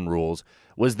the Jordan rules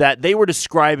was that they were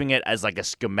describing it as like a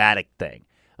schematic thing.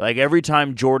 Like every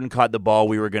time Jordan caught the ball,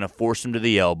 we were going to force him to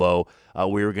the elbow.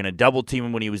 We were going to double team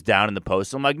him when he was down in the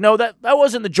post. I'm like, no, that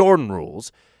wasn't the Jordan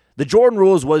rules. The Jordan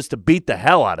rules was to beat the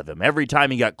hell out of him every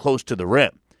time he got close to the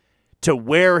rim, to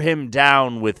wear him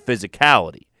down with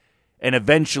physicality, and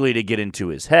eventually to get into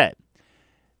his head.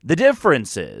 The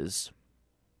difference is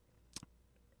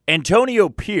Antonio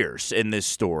Pierce in this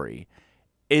story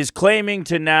is claiming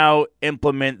to now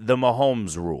implement the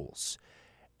Mahomes rules.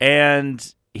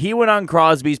 And he went on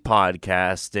Crosby's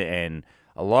podcast and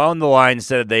along the line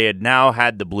said they had now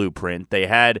had the blueprint. They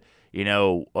had,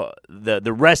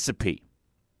 the recipe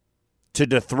to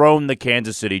dethrone the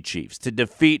Kansas City Chiefs, to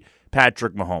defeat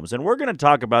Patrick Mahomes. And we're going to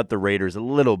talk about the Raiders a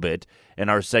little bit in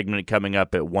our segment coming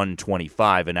up at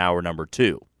 1:25 in hour number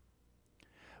 2.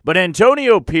 But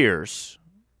Antonio Pierce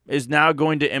is now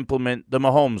going to implement the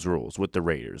Mahomes rules with the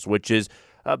Raiders, which is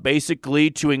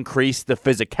basically to increase the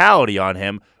physicality on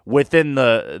him within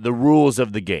the rules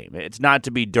of the game. It's not to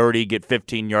be dirty, get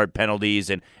 15-yard penalties,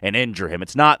 and injure him.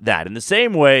 It's not that. In the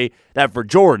same way that for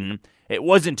Jordan, it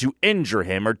wasn't to injure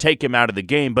him or take him out of the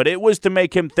game, but it was to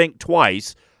make him think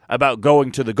twice about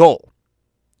going to the goal.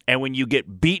 And when you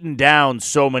get beaten down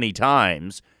so many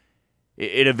times,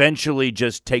 it eventually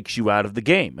just takes you out of the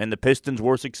game. And the Pistons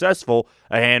were successful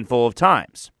a handful of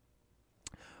times.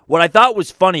 What I thought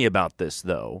was funny about this,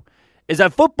 though, is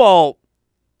that football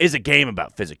is a game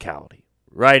about physicality,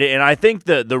 right? And I think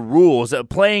the rules,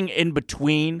 playing in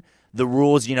between the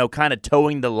rules, kind of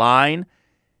towing the line,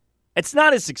 it's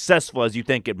not as successful as you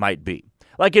think it might be.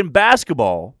 Like in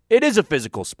basketball, it is a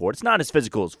physical sport. It's not as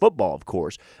physical as football, of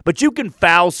course, but you can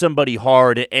foul somebody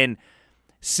hard and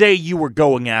say you were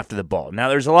going after the ball. Now,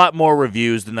 there's a lot more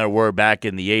reviews than there were back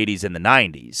in the 80s and the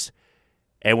 90s.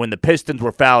 And when the Pistons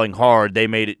were fouling hard, they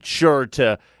made it sure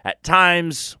to, at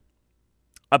times,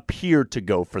 appear to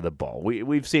go for the ball.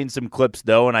 We've seen some clips,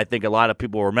 though, and I think a lot of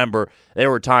people remember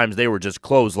there were times they were just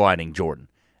clotheslining Jordan,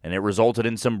 and it resulted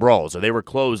in some brawls. Or they were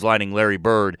clotheslining Larry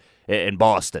Bird in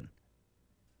Boston.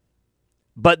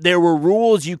 But there were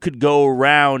rules you could go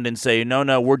around and say,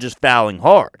 no, we're just fouling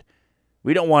hard.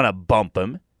 We don't want to bump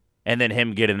him and then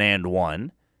him get an and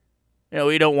one.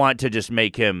 We don't want to just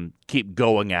make him keep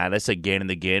going at us again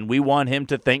and again. We want him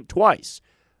to think twice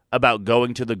about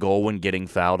going to the goal when getting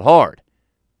fouled hard.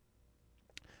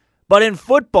 But in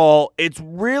football, it's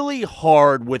really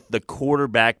hard with the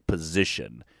quarterback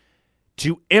position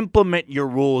to implement your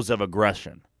rules of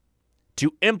aggression,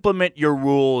 to implement your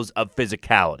rules of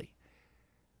physicality.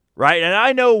 Right? And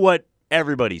I know what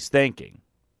everybody's thinking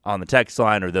on the text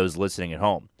line or those listening at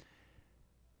home.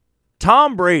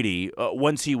 Tom Brady,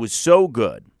 once he was so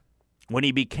good, when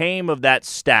he became of that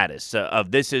status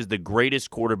of this is the greatest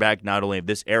quarterback not only of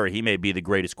this era, he may be the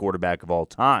greatest quarterback of all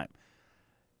time,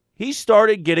 he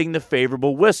started getting the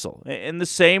favorable whistle. In the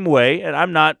same way, and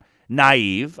I'm not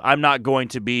naive, I'm not going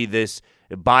to be this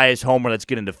biased homer that's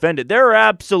going to defend it. There are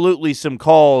absolutely some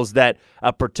calls that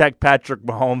protect Patrick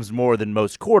Mahomes more than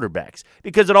most quarterbacks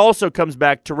because it also comes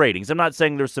back to ratings. I'm not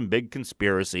saying there's some big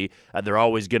conspiracy. They're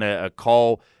always going to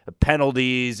call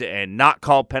penalties and not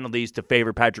call penalties to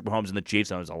favor Patrick Mahomes and the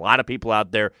Chiefs. And there's a lot of people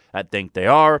out there that think they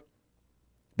are.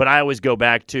 But I always go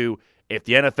back to if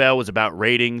the NFL was about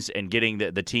ratings and getting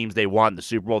the teams they want in the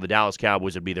Super Bowl, the Dallas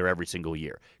Cowboys would be there every single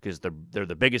year because they're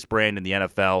the biggest brand in the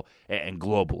NFL and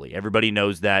globally. Everybody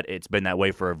knows that. It's been that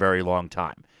way for a very long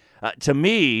time. To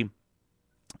me,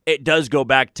 it does go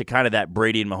back to kind of that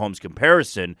Brady and Mahomes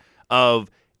comparison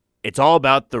of it's all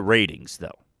about the ratings,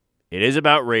 though. It is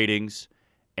about ratings,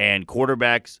 and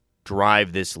quarterbacks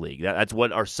drive this league. That's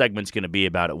what our segment's going to be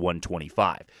about at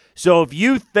 125. So if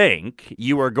you think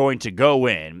you are going to go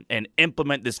in and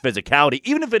implement this physicality,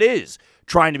 even if it is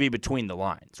trying to be between the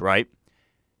lines, right?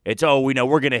 It's, we know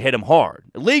we're going to hit him hard.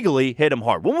 Legally, hit him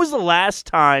hard. When was the last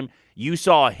time you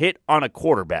saw a hit on a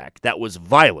quarterback that was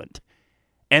violent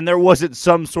and there wasn't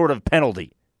some sort of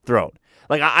penalty thrown?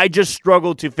 Like, I just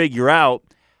struggle to figure out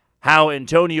how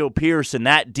Antonio Pierce and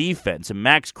that defense and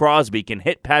Max Crosby can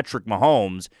hit Patrick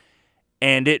Mahomes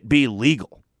and it be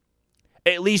legal.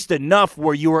 At least enough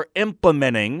where you are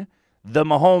implementing the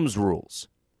Mahomes rules,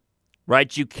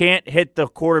 right? You can't hit the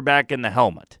quarterback in the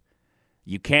helmet.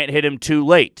 You can't hit him too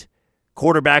late.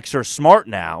 Quarterbacks are smart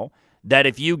now that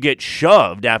if you get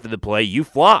shoved after the play, you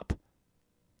flop.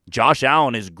 Josh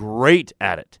Allen is great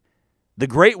at it. The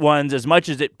great ones, as much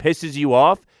as it pisses you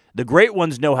off, the great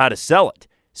ones know how to sell it.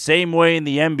 Same way in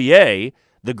the NBA,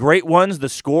 the great ones, the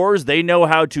scorers, they know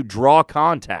how to draw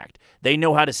contact. They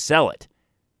know how to sell it.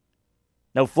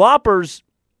 Now, floppers,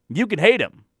 you can hate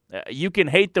them. You can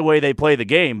hate the way they play the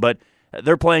game, but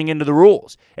they're playing into the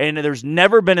rules. And there's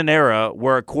never been an era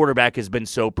where a quarterback has been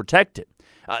so protected.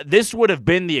 This would have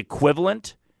been the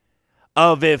equivalent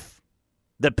of if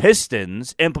the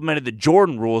Pistons implemented the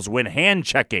Jordan rules when hand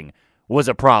checking was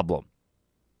a problem.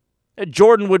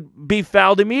 Jordan would be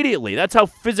fouled immediately. That's how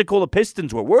physical the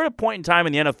Pistons were. We're at a point in time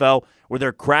in the NFL where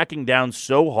they're cracking down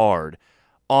so hard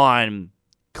on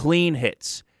clean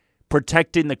hits,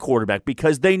 protecting the quarterback,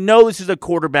 because they know this is a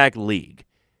quarterback league.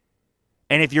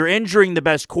 And if you're injuring the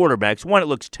best quarterbacks, one, it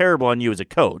looks terrible on you as a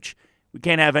coach. We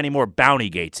can't have any more bounty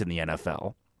gates in the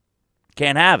NFL.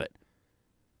 Can't have it.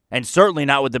 And certainly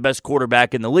not with the best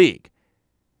quarterback in the league.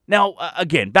 Now,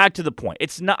 again, back to the point.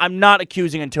 I'm not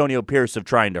accusing Antonio Pierce of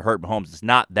trying to hurt Mahomes. It's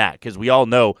not that, because we all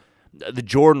know the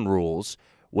Jordan rules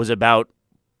was about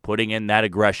putting in that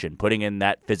aggression, putting in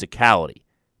that physicality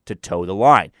to toe the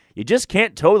line. You just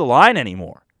can't toe the line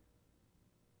anymore.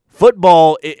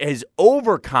 Football is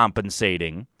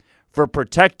overcompensating for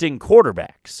protecting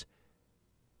quarterbacks.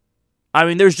 I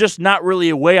mean, there's just not really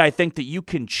a way I think that you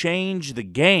can change the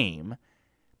game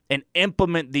and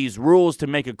implement these rules to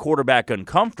make a quarterback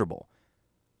uncomfortable.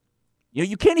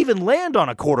 You can't even land on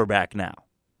a quarterback now.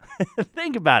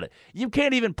 Think about it. You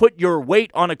can't even put your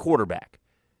weight on a quarterback.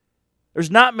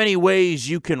 There's not many ways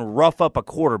you can rough up a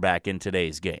quarterback in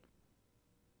today's game.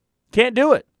 Can't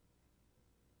do it.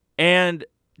 And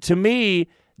to me,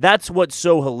 that's what's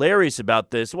so hilarious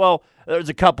about this. Well, there's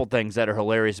a couple things that are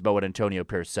hilarious about what Antonio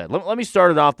Pierce said. Let me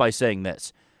start it off by saying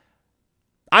this.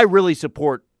 I really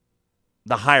support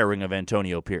the hiring of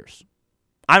Antonio Pierce.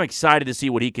 I'm excited to see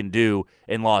what he can do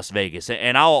in Las Vegas.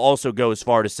 And I'll also go as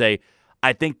far to say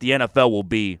I think the NFL will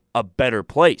be a better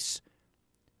place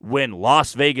when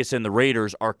Las Vegas and the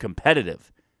Raiders are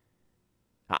competitive.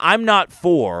 I'm not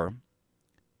for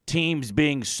teams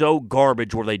being so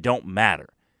garbage where they don't matter.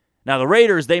 Now, the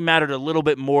Raiders, they mattered a little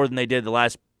bit more than they did the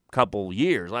last couple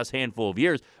years, last handful of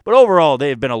years. But overall, they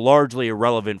have been a largely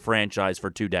irrelevant franchise for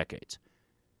 2 decades.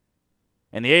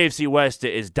 And the AFC West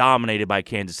is dominated by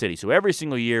Kansas City. So every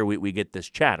single year we get this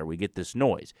chatter, we get this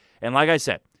noise. And like I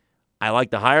said, I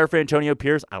like the hire for Antonio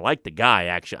Pierce. I like the guy,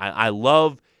 actually. I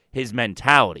love his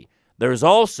mentality. There's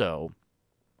also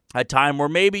a time where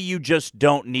maybe you just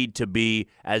don't need to be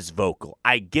as vocal.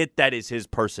 I get that is his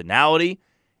personality.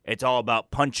 It's all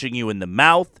about punching you in the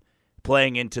mouth,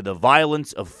 playing into the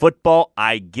violence of football.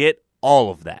 I get all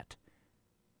of that.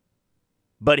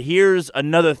 But here's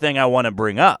another thing I want to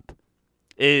bring up.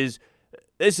 This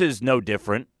is no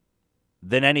different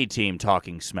than any team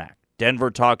talking smack. Denver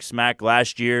talked smack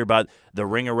last year about the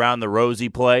ring around the rosy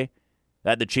play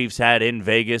that the Chiefs had in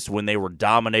Vegas when they were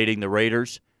dominating the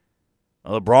Raiders.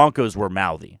 Well, the Broncos were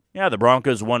mouthy. Yeah, the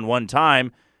Broncos won one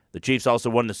time. The Chiefs also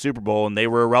won the Super Bowl, and they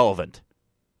were irrelevant.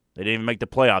 They didn't even make the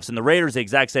playoffs. And the Raiders the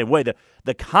exact same way.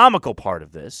 The comical part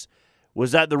of this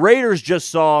was that the Raiders just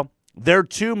saw their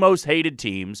 2 most hated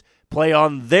teams play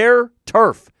on their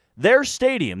turf, their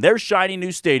stadium, their shiny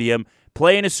new stadium,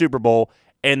 play in a Super Bowl,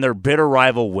 and their bitter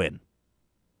rival win.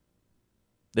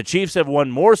 The Chiefs have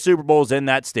won more Super Bowls in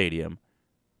that stadium,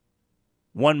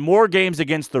 won more games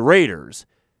against the Raiders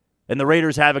than the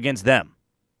Raiders have against them.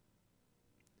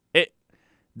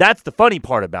 That's the funny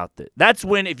part about this. That's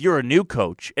when, if you're a new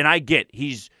coach, and I get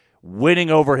he's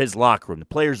winning over his locker room. The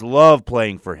players love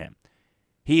playing for him.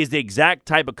 He is the exact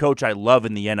type of coach I love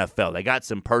in the NFL. They got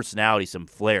some personality, some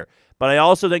flair. But I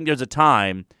also think there's a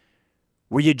time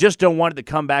where you just don't want it to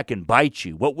come back and bite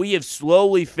you. What we have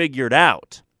slowly figured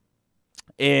out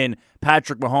in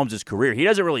Patrick Mahomes' career, he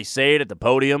doesn't really say it at the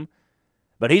podium,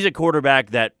 but he's a quarterback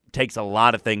that takes a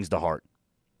lot of things to heart.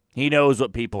 He knows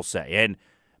what people say. And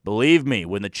believe me,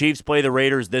 when the Chiefs play the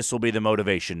Raiders, this will be the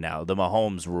motivation now, the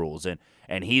Mahomes rules.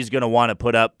 And he's going to want to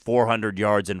put up 400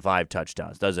 yards and 5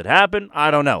 touchdowns. Does it happen?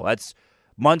 I don't know. That's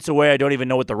months away. I don't even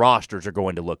know what the rosters are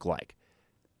going to look like.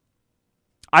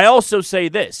 I also say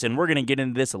this, and we're going to get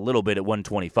into this a little bit at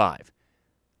 125.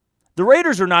 The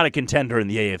Raiders are not a contender in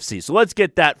the AFC, so let's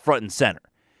get that front and center.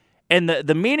 And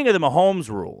the meaning of the Mahomes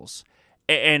rules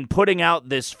and putting out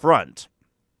this front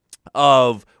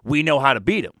of we know how to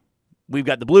beat him. We've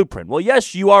got the blueprint. Well,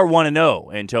 yes, you are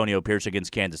 1-0, Antonio Pierce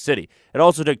against Kansas City. It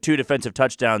also took 2 defensive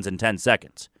touchdowns in 10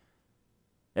 seconds.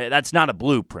 That's not a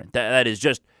blueprint. That is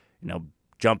just,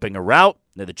 jumping a route.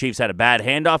 The Chiefs had a bad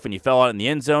handoff and you fell out in the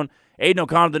end zone. Aiden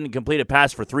O'Connell didn't complete a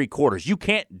pass for 3 quarters. You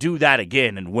can't do that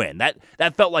again and win.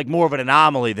 That felt like more of an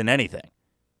anomaly than anything.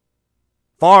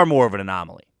 Far more of an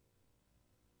anomaly.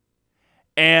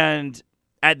 And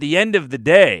at the end of the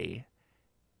day,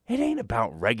 it ain't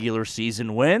about regular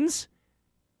season wins.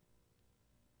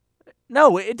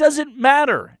 No, it doesn't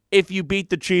matter if you beat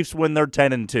the Chiefs when they're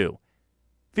 10-2.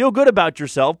 Feel good about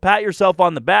yourself, pat yourself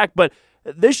on the back, but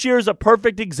this year is a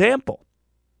perfect example.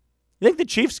 You think the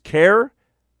Chiefs care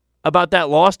about that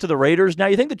loss to the Raiders now?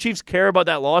 You think the Chiefs care about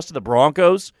that loss to the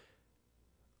Broncos?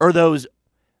 Or those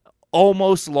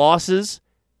almost losses?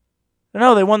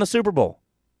 No, they won the Super Bowl.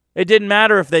 It didn't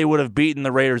matter if they would have beaten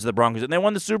the Raiders or the Broncos, and they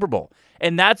won the Super Bowl.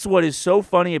 And that's what is so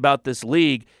funny about this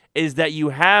league is that you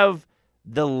have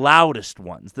the loudest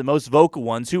ones, the most vocal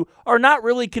ones, who are not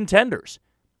really contenders.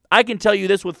 I can tell you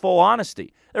this with full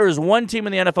honesty. There is one team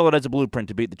in the NFL that has a blueprint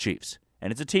to beat the Chiefs,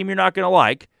 and it's a team you're not going to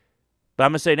like, but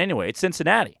I'm going to say it anyway. It's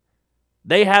Cincinnati.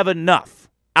 They have enough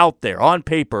out there on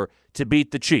paper to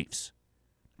beat the Chiefs.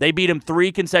 They beat them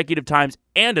 3 consecutive times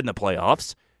and in the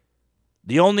playoffs.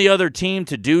 The only other team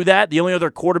to do that, the only other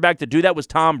quarterback to do that was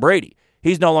Tom Brady.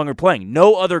 He's no longer playing.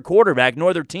 No other quarterback, no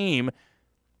other team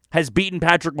has beaten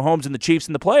Patrick Mahomes and the Chiefs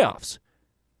in the playoffs.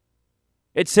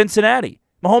 It's Cincinnati.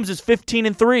 Mahomes is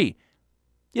 15-3.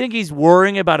 You think he's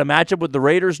worrying about a matchup with the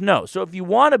Raiders? No. So if you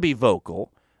want to be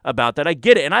vocal about that, I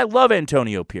get it. And I love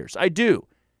Antonio Pierce. I do.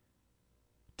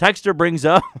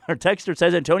 Texter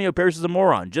says Antonio Pierce is a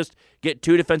moron. Just get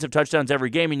 2 defensive touchdowns every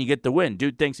game and you get the win.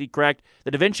 Dude thinks he cracked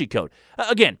the Da Vinci Code.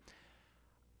 Again,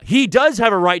 he does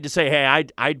have a right to say, hey,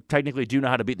 I technically do know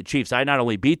how to beat the Chiefs. I not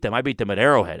only beat them, I beat them at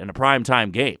Arrowhead in a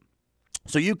primetime game.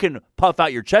 So you can puff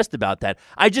out your chest about that.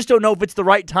 I just don't know if it's the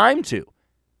right time to.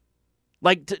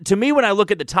 Like, to me, when I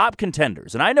look at the top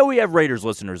contenders, and I know we have Raiders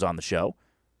listeners on the show,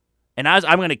 and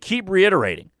I'm going to keep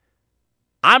reiterating,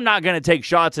 I'm not going to take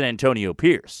shots at Antonio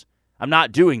Pierce. I'm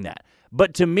not doing that.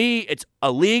 But to me, it's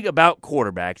a league about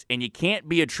quarterbacks, and you can't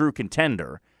be a true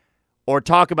contender or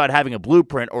talk about having a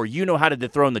blueprint or you know how to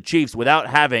dethrone the Chiefs without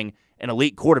having an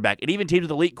elite quarterback. And even teams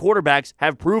with elite quarterbacks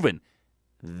have proven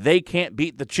they can't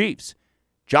beat the Chiefs.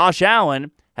 Josh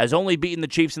Allen has only beaten the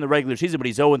Chiefs in the regular season, but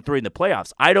he's 0-3 in the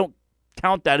playoffs. I don't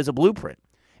count that as a blueprint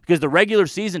because the regular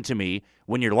season to me,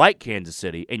 when you're like Kansas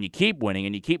City and you keep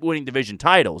winning division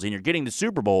titles and you're getting the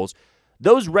Super Bowls,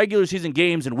 those regular season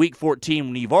games in Week 14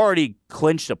 when you've already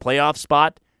clinched a playoff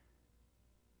spot,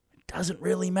 it doesn't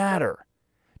really matter.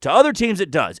 To other teams it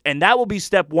does, and that will be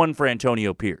step one for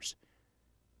Antonio Pierce.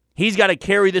 He's got to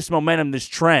carry this momentum, this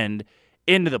trend,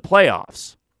 into the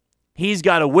playoffs. He's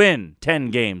got to win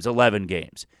 10 games, 11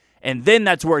 games, and then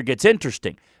that's where it gets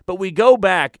interesting. But we go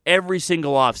back every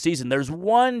single offseason, there's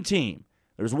one team,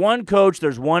 there's one coach,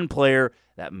 there's one player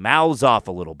that mouths off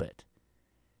a little bit.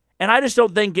 And I just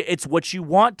don't think it's what you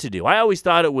want to do. I always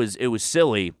thought it was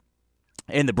silly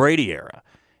in the Brady era,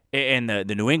 in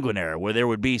the New England era, where there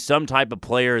would be some type of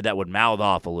player that would mouth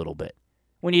off a little bit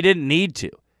when you didn't need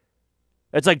to.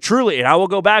 It's like truly, and I will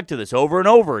go back to this over and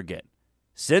over again,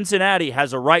 Cincinnati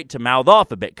has a right to mouth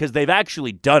off a bit because they've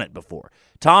actually done it before.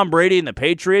 Tom Brady and the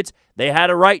Patriots, they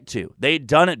had a right to. They'd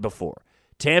done it before.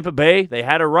 Tampa Bay, they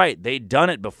had a right. They'd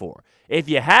done it before. If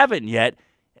you haven't yet,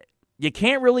 you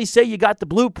can't really say you got the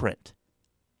blueprint.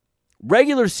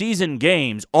 Regular season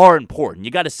games are important.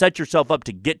 You got to set yourself up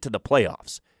to get to the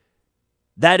playoffs.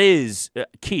 That is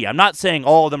key. I'm not saying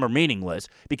all of them are meaningless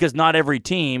because not every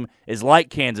team is like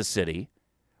Kansas City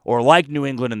or like New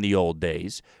England in the old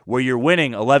days where you're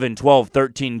winning 11, 12,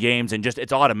 13 games and just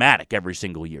it's automatic every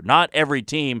single year. Not every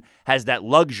team has that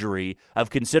luxury of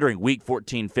considering Week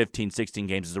 14, 15, 16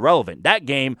 games as irrelevant. That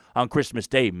game on Christmas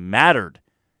Day mattered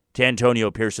to Antonio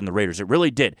Pierce and the Raiders. It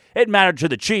really did. It mattered to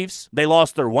the Chiefs. They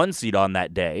lost their 1 seed on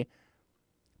that day.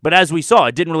 But as we saw,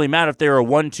 it didn't really matter if they were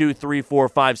 1, 2, 3, 4,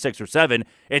 5, 6, or 7.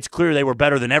 It's clear they were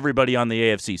better than everybody on the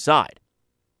AFC side.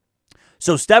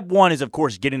 So step one is, of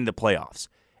course, getting to the playoffs.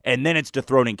 And then it's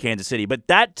dethroning Kansas City. But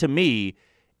that, to me,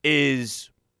 is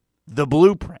the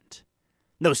blueprint.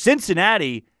 No,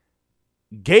 Cincinnati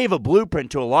gave a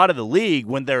blueprint to a lot of the league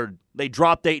when they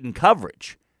dropped 8 in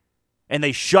coverage. And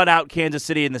they shut out Kansas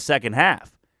City in the second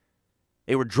half.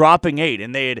 They were dropping 8,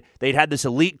 and they'd had this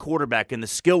elite quarterback and the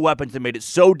skill weapons that made it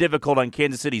so difficult on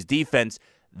Kansas City's defense.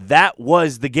 That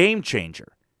was the game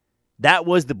changer. That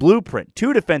was the blueprint.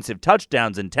 2 defensive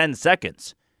touchdowns in 10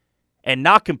 seconds. And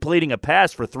not completing a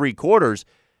pass for 3 quarters,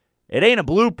 it ain't a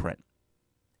blueprint.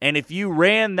 And if you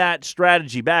ran that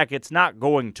strategy back, it's not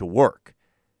going to work.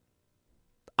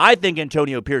 I think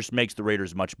Antonio Pierce makes the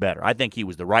Raiders much better. I think he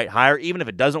was the right hire. Even if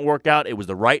it doesn't work out, it was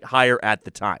the right hire at the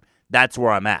time. That's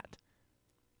where I'm at.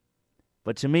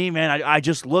 But to me, man, I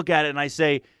just look at it and I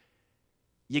say,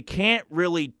 you can't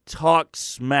really talk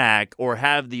smack or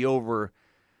have the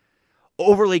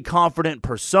overly confident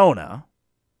persona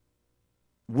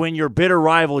when your bitter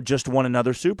rival just won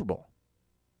another Super Bowl.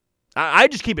 I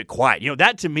just keep it quiet.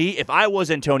 That to me, if I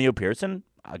was Antonio Pierce, and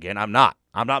again, I'm not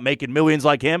making millions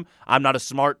like him. I'm not a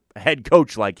smart head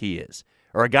coach like he is,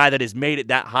 or a guy that has made it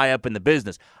that high up in the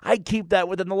business. I'd keep that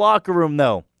within the locker room,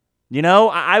 though.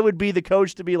 I would be the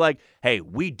coach to be like, hey,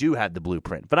 we do have the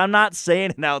blueprint, but I'm not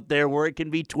saying it out there where it can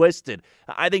be twisted.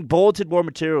 I think bulletin board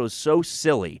material is so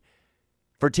silly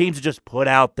for teams to just put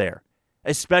out there,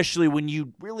 especially when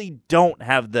you really don't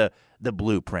have the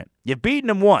blueprint. You've beaten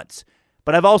them once,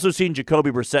 but I've also seen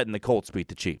Jacoby Brissett and the Colts beat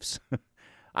the Chiefs.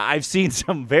 I've seen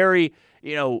some very,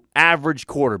 average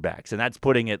quarterbacks, and that's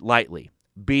putting it lightly,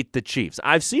 beat the Chiefs.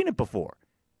 I've seen it before.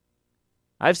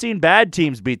 I've seen bad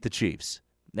teams beat the Chiefs.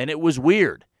 And it was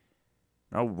weird.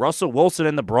 Russell Wilson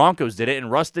and the Broncos did it, and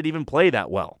Russ didn't even play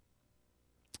that well.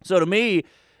 So to me,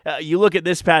 you look at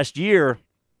this past year,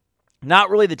 not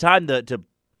really the time to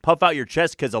puff out your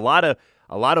chest because a lot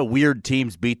of weird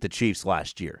teams beat the Chiefs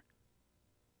last year.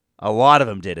 A lot of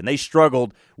them did, and they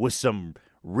struggled with some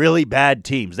really bad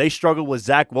teams. They struggled with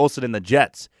Zach Wilson and the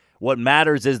Jets. What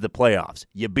matters is the playoffs.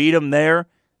 You beat them there,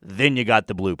 then you got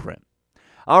the blueprint.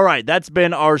 All right, that's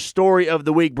been our story of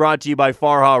the week brought to you by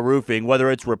Farha Roofing.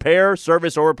 Whether it's repair,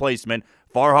 service, or replacement,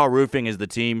 Farha Roofing is the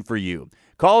team for you.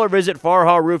 Call or visit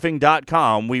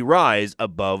farharoofing.com. We rise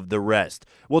above the rest.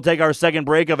 We'll take our second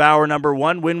break of hour number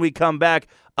 1. When we come back,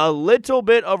 a little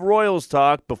bit of Royals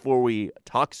talk before we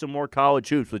talk some more college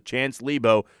hoops with Chance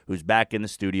Lebo, who's back in the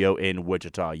studio in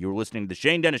Wichita. You're listening to The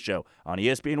Shane Dennis Show on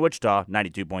ESPN Wichita,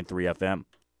 92.3 FM.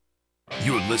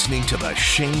 You're listening to The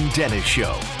Shane Dennis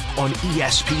Show on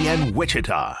ESPN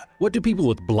Wichita. What do people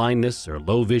with blindness or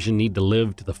low vision need to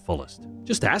live to the fullest?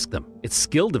 Just ask them. It's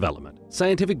skill development,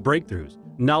 scientific breakthroughs,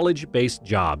 knowledge-based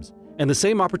jobs, and the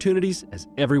same opportunities as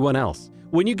everyone else.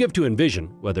 When you give to Envision,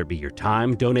 whether it be your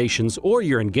time, donations, or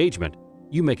your engagement,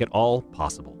 you make it all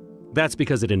possible. That's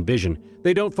because at Envision,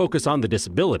 they don't focus on the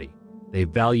disability. They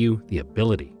value the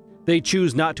ability. They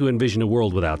choose not to envision a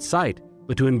world without sight,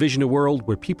 but to envision a world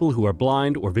where people who are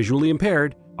blind or visually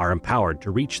impaired are empowered to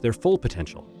reach their full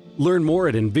potential. Learn more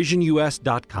at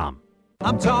envisionus.com.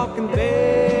 I'm talking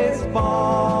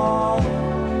baseball.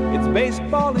 It's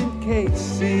baseball in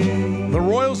KC. The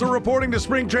Royals are reporting to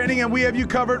spring training, and we have you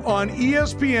covered on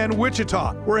ESPN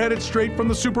Wichita. We're headed straight from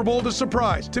the Super Bowl to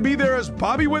Surprise to be there as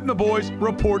Bobby Witt and the boys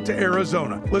report to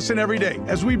Arizona. Listen every day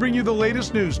as we bring you the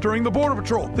latest news during the Border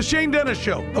Patrol, the Shane Dennis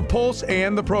Show, The Pulse,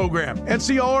 and The Program. And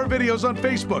see all our videos on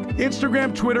Facebook,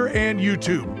 Instagram, Twitter, and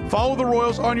YouTube. Follow the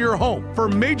Royals on your home for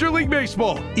Major League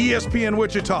Baseball. ESPN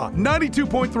Wichita,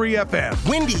 92.3 FM.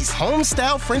 Wendy's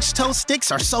home-style French toast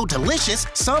sticks are so delicious,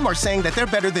 some are saying that they're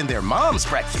better than their mom's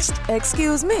breakfast.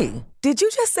 Excuse me, did you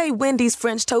just say Wendy's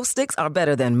French toast sticks are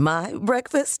better than my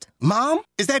breakfast? Mom,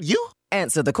 is that you?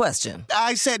 Answer the question.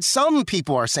 I said some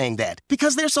people are saying that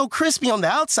because they're so crispy on the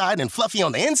outside and fluffy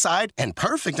on the inside and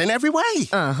perfect in every way.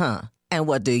 Uh-huh. And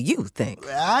what do you think?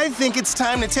 I think it's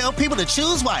time to tell people to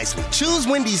choose wisely. Choose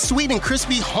Wendy's sweet and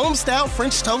crispy home-style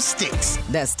French toast sticks.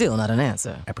 That's still not an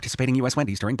answer. At participating U.S.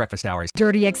 Wendy's during breakfast hours.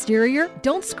 Dirty exterior?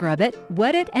 Don't scrub it.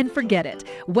 Wet it and forget it.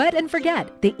 Wet and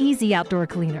Forget, the easy outdoor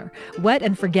cleaner. Wet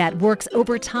and Forget works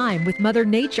over time with Mother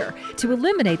Nature to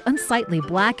eliminate unsightly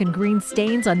black and green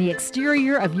stains on the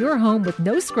exterior of your home with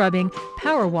no scrubbing,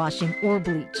 power washing, or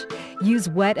bleach. Use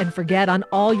Wet and Forget on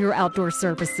all your outdoor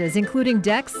surfaces, including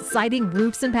decks, siding,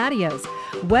 roofs, and patios.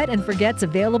 Wet and Forget's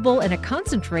available in a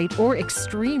concentrate or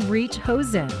extreme reach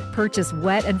hose end. Purchase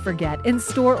Wet and Forget in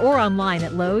store or online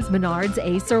at Lowe's, Menards,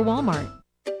 Ace, or Walmart.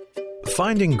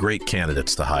 Finding great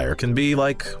candidates to hire can be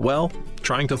like, well,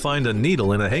 trying to find a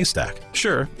needle in a haystack.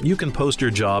 Sure, you can post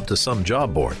your job to some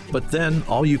job board, but then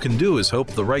all you can do is hope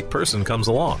the right person comes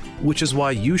along, which is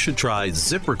why you should try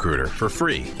ZipRecruiter for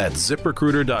free at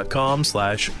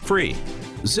ZipRecruiter.com/free.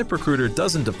 ZipRecruiter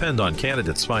doesn't depend on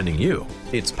candidates finding you.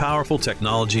 Its powerful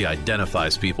technology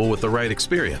identifies people with the right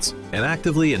experience and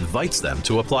actively invites them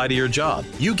to apply to your job.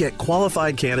 You get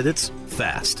qualified candidates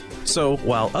fast. So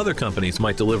while other companies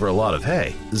might deliver a lot of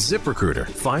hay, ZipRecruiter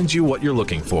finds you what you're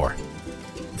looking for.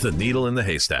 The needle in the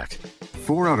haystack.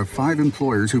 4 out of 5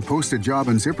 employers who post a job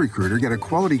on ZipRecruiter get a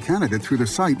quality candidate through the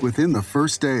site within the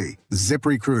first day.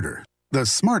 ZipRecruiter, the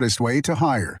smartest way to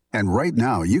hire. And right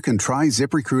now, you can try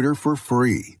ZipRecruiter for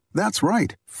free. That's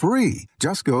right, free.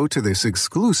 Just go to this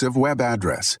exclusive web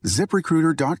address,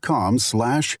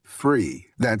 ZipRecruiter.com/free.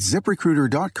 That's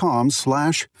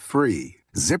ZipRecruiter.com/free.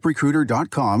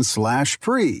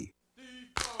 ZipRecruiter.com/free.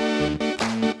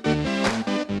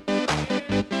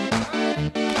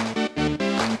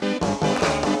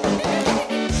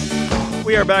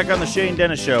 We are back on the Shane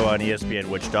Dennis Show on ESPN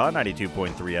Wichita,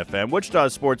 92.3 FM.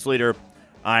 Wichita's sports leader.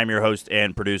 I'm your host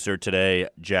and producer today,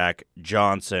 Jack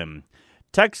Johnson.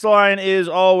 Text line is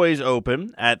always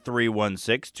open at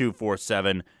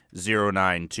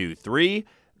 316-247-0923.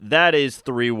 That is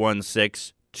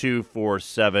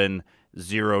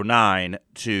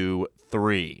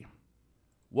 316-247-0923.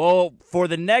 Well, for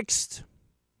the next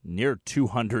near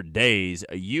 200 days,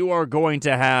 you are going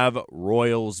to have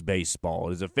Royals baseball.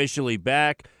 It is officially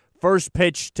back. First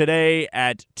pitch today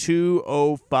at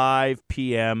 2:05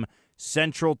 p.m.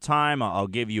 Central Time. I'll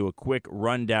give you a quick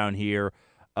rundown here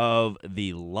of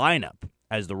the lineup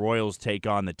as the Royals take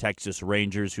on the Texas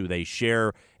Rangers, who they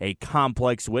share a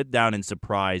complex with down in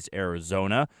Surprise,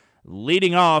 Arizona.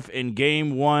 Leading off in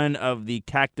Game 1 of the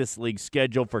Cactus League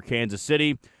schedule for Kansas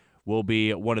City will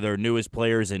be one of their newest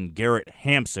players in Garrett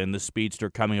Hampson, the speedster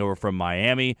coming over from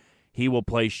Miami. He will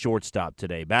play shortstop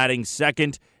today. Batting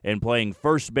second and playing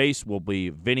first base will be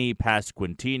Vinny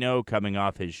Pasquantino, coming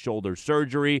off his shoulder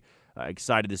surgery.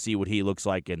 Excited to see what he looks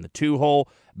like in the 2-hole.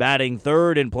 Batting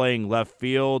third and playing left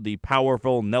field, the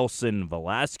powerful Nelson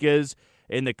Velasquez.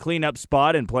 In the cleanup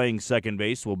spot and playing second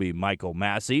base will be Michael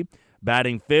Massey.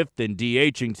 Batting fifth and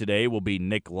DHing today will be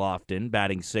Nick Lofton.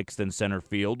 Batting sixth in center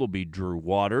field will be Drew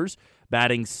Waters.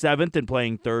 Batting seventh and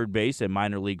playing third base, a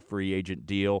minor league free agent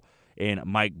deal in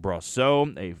Mike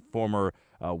Brosseau, a former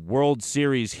World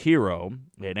Series hero,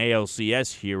 an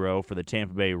ALCS hero for the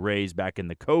Tampa Bay Rays back in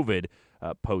the COVID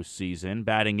postseason.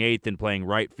 Batting eighth and playing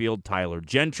right field, Tyler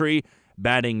Gentry.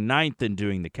 Batting ninth and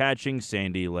doing the catching,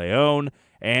 Sandy Leon.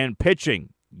 And pitching,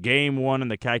 Game 1 in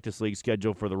the Cactus League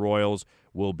schedule for the Royals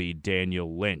will be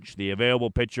Daniel Lynch. The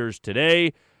available pitchers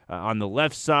today on the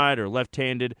left side, or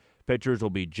left-handed pitchers, will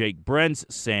be Jake Brentz,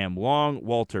 Sam Long,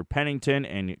 Walter Pennington,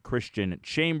 and Christian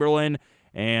Chamberlain.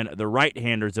 And the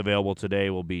right-handers available today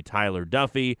will be Tyler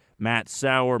Duffy, Matt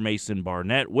Sauer, Mason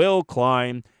Barnett, Will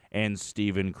Klein, and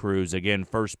Steven Cruz. Again,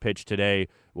 first pitch today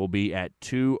will be at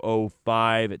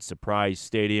 2:05 at Surprise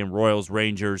Stadium. Royals,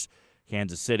 Rangers,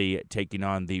 Kansas City taking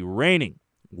on the reigning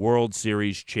World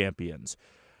Series champions.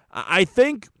 I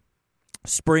think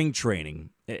spring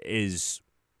training is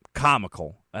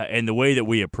comical in the way that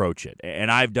we approach it, and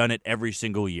I've done it every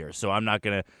single year, so I'm not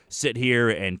going to sit here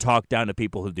and talk down to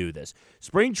people who do this.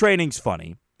 Spring training's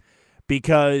funny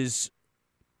because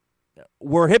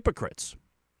we're hypocrites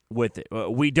with it.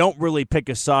 We don't really pick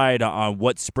a side on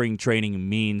what spring training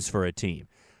means for a team.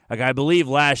 Like, I believe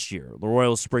last year, the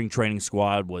Royals spring training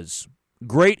squad was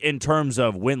great in terms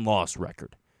of win-loss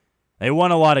record. They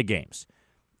won a lot of games,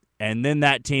 and then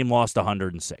that team lost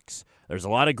 106. There's a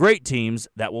lot of great teams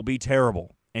that will be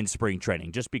terrible in spring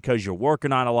training. Just because you're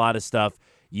working on a lot of stuff,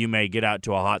 you may get out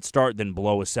to a hot start, then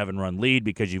blow a 7-run lead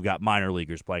because you've got minor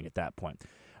leaguers playing at that point.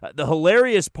 The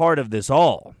hilarious part of this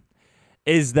all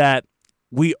is that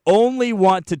we only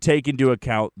want to take into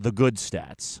account the good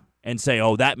stats and say,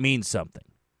 oh, that means something,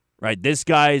 right? This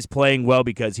guy is playing well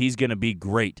because he's going to be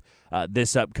great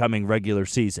this upcoming regular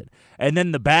season. And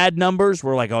then the bad numbers,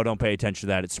 we're like, oh, don't pay attention to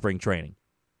that. It's spring training.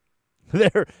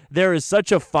 There is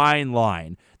such a fine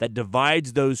line that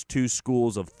divides those two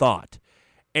schools of thought,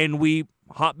 and we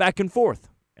hop back and forth.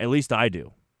 At least I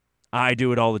do. I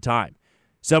do it all the time.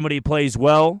 Somebody plays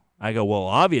well, I go, well,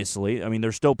 obviously, I mean,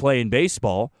 they're still playing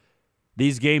baseball.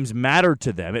 These games matter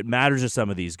to them. It matters to some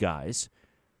of these guys.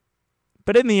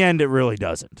 But in the end, it really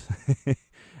doesn't.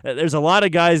 There's a lot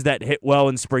of guys that hit well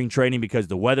in spring training because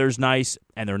the weather's nice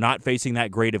and they're not facing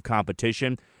that grade of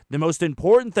competition. The most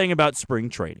important thing about spring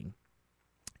training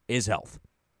is health.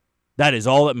 That is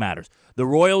all that matters. The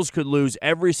Royals could lose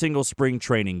every single spring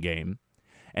training game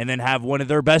and then have one of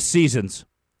their best seasons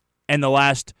in the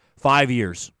last 5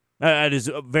 years. That is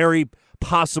a very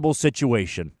possible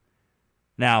situation.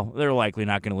 Now, they're likely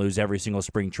not going to lose every single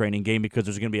spring training game because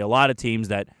there's going to be a lot of teams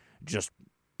that just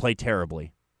play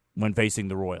terribly when facing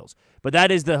the Royals. But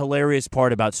that is the hilarious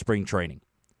part about spring training.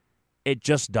 It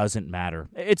just doesn't matter.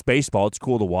 It's baseball. It's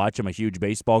cool to watch. I'm a huge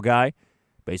baseball guy.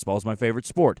 Baseball is my favorite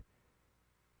sport.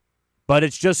 But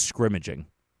it's just scrimmaging.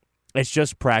 It's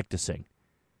just practicing.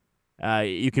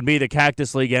 You can be the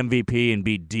Cactus League MVP and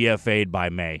be DFA'd by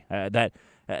May.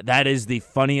 That is the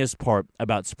funniest part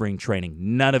about spring training.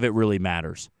 None of it really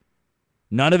matters.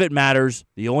 None of it matters.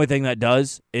 The only thing that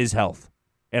does is health.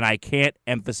 And I can't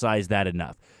emphasize that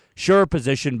enough. Sure,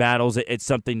 position battles, it's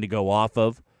something to go off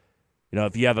of. You know,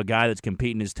 if you have a guy that's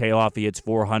competing his tail off, he hits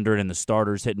 400 and the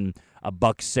starter's hitting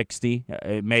 $160,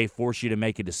 it may force you to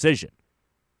make a decision.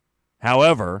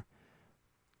 However,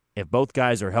 if both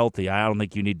guys are healthy, I don't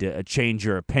think you need to change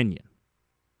your opinion.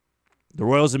 The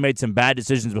Royals have made some bad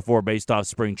decisions before based off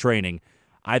spring training.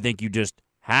 I think you just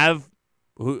have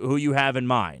who you have in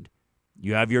mind.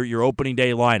 You have your opening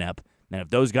day lineup, and if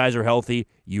those guys are healthy,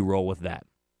 you roll with that.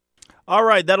 All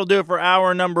right, that'll do it for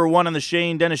hour number 1 on the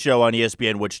Shane Dennis Show on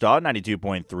ESPN Wichita,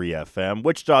 92.3 FM.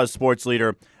 Wichita's sports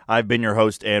leader. I've been your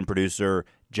host and producer,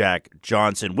 Jack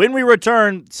Johnson. When we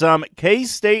return, some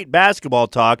K-State basketball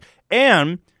talk,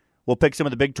 and we'll pick some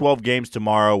of the Big 12 games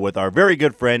tomorrow with our very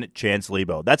good friend, Chance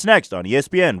Lebo. That's next on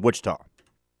ESPN Wichita.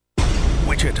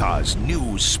 Wichita's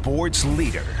new sports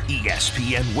leader,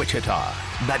 ESPN Wichita,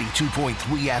 92.3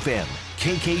 FM,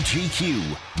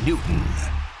 KKGQ, Newton.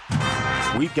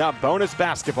 We've got bonus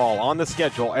basketball on the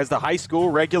schedule as the high school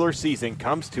regular season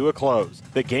comes to a close.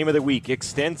 The game of the week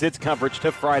extends its coverage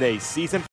to Friday's season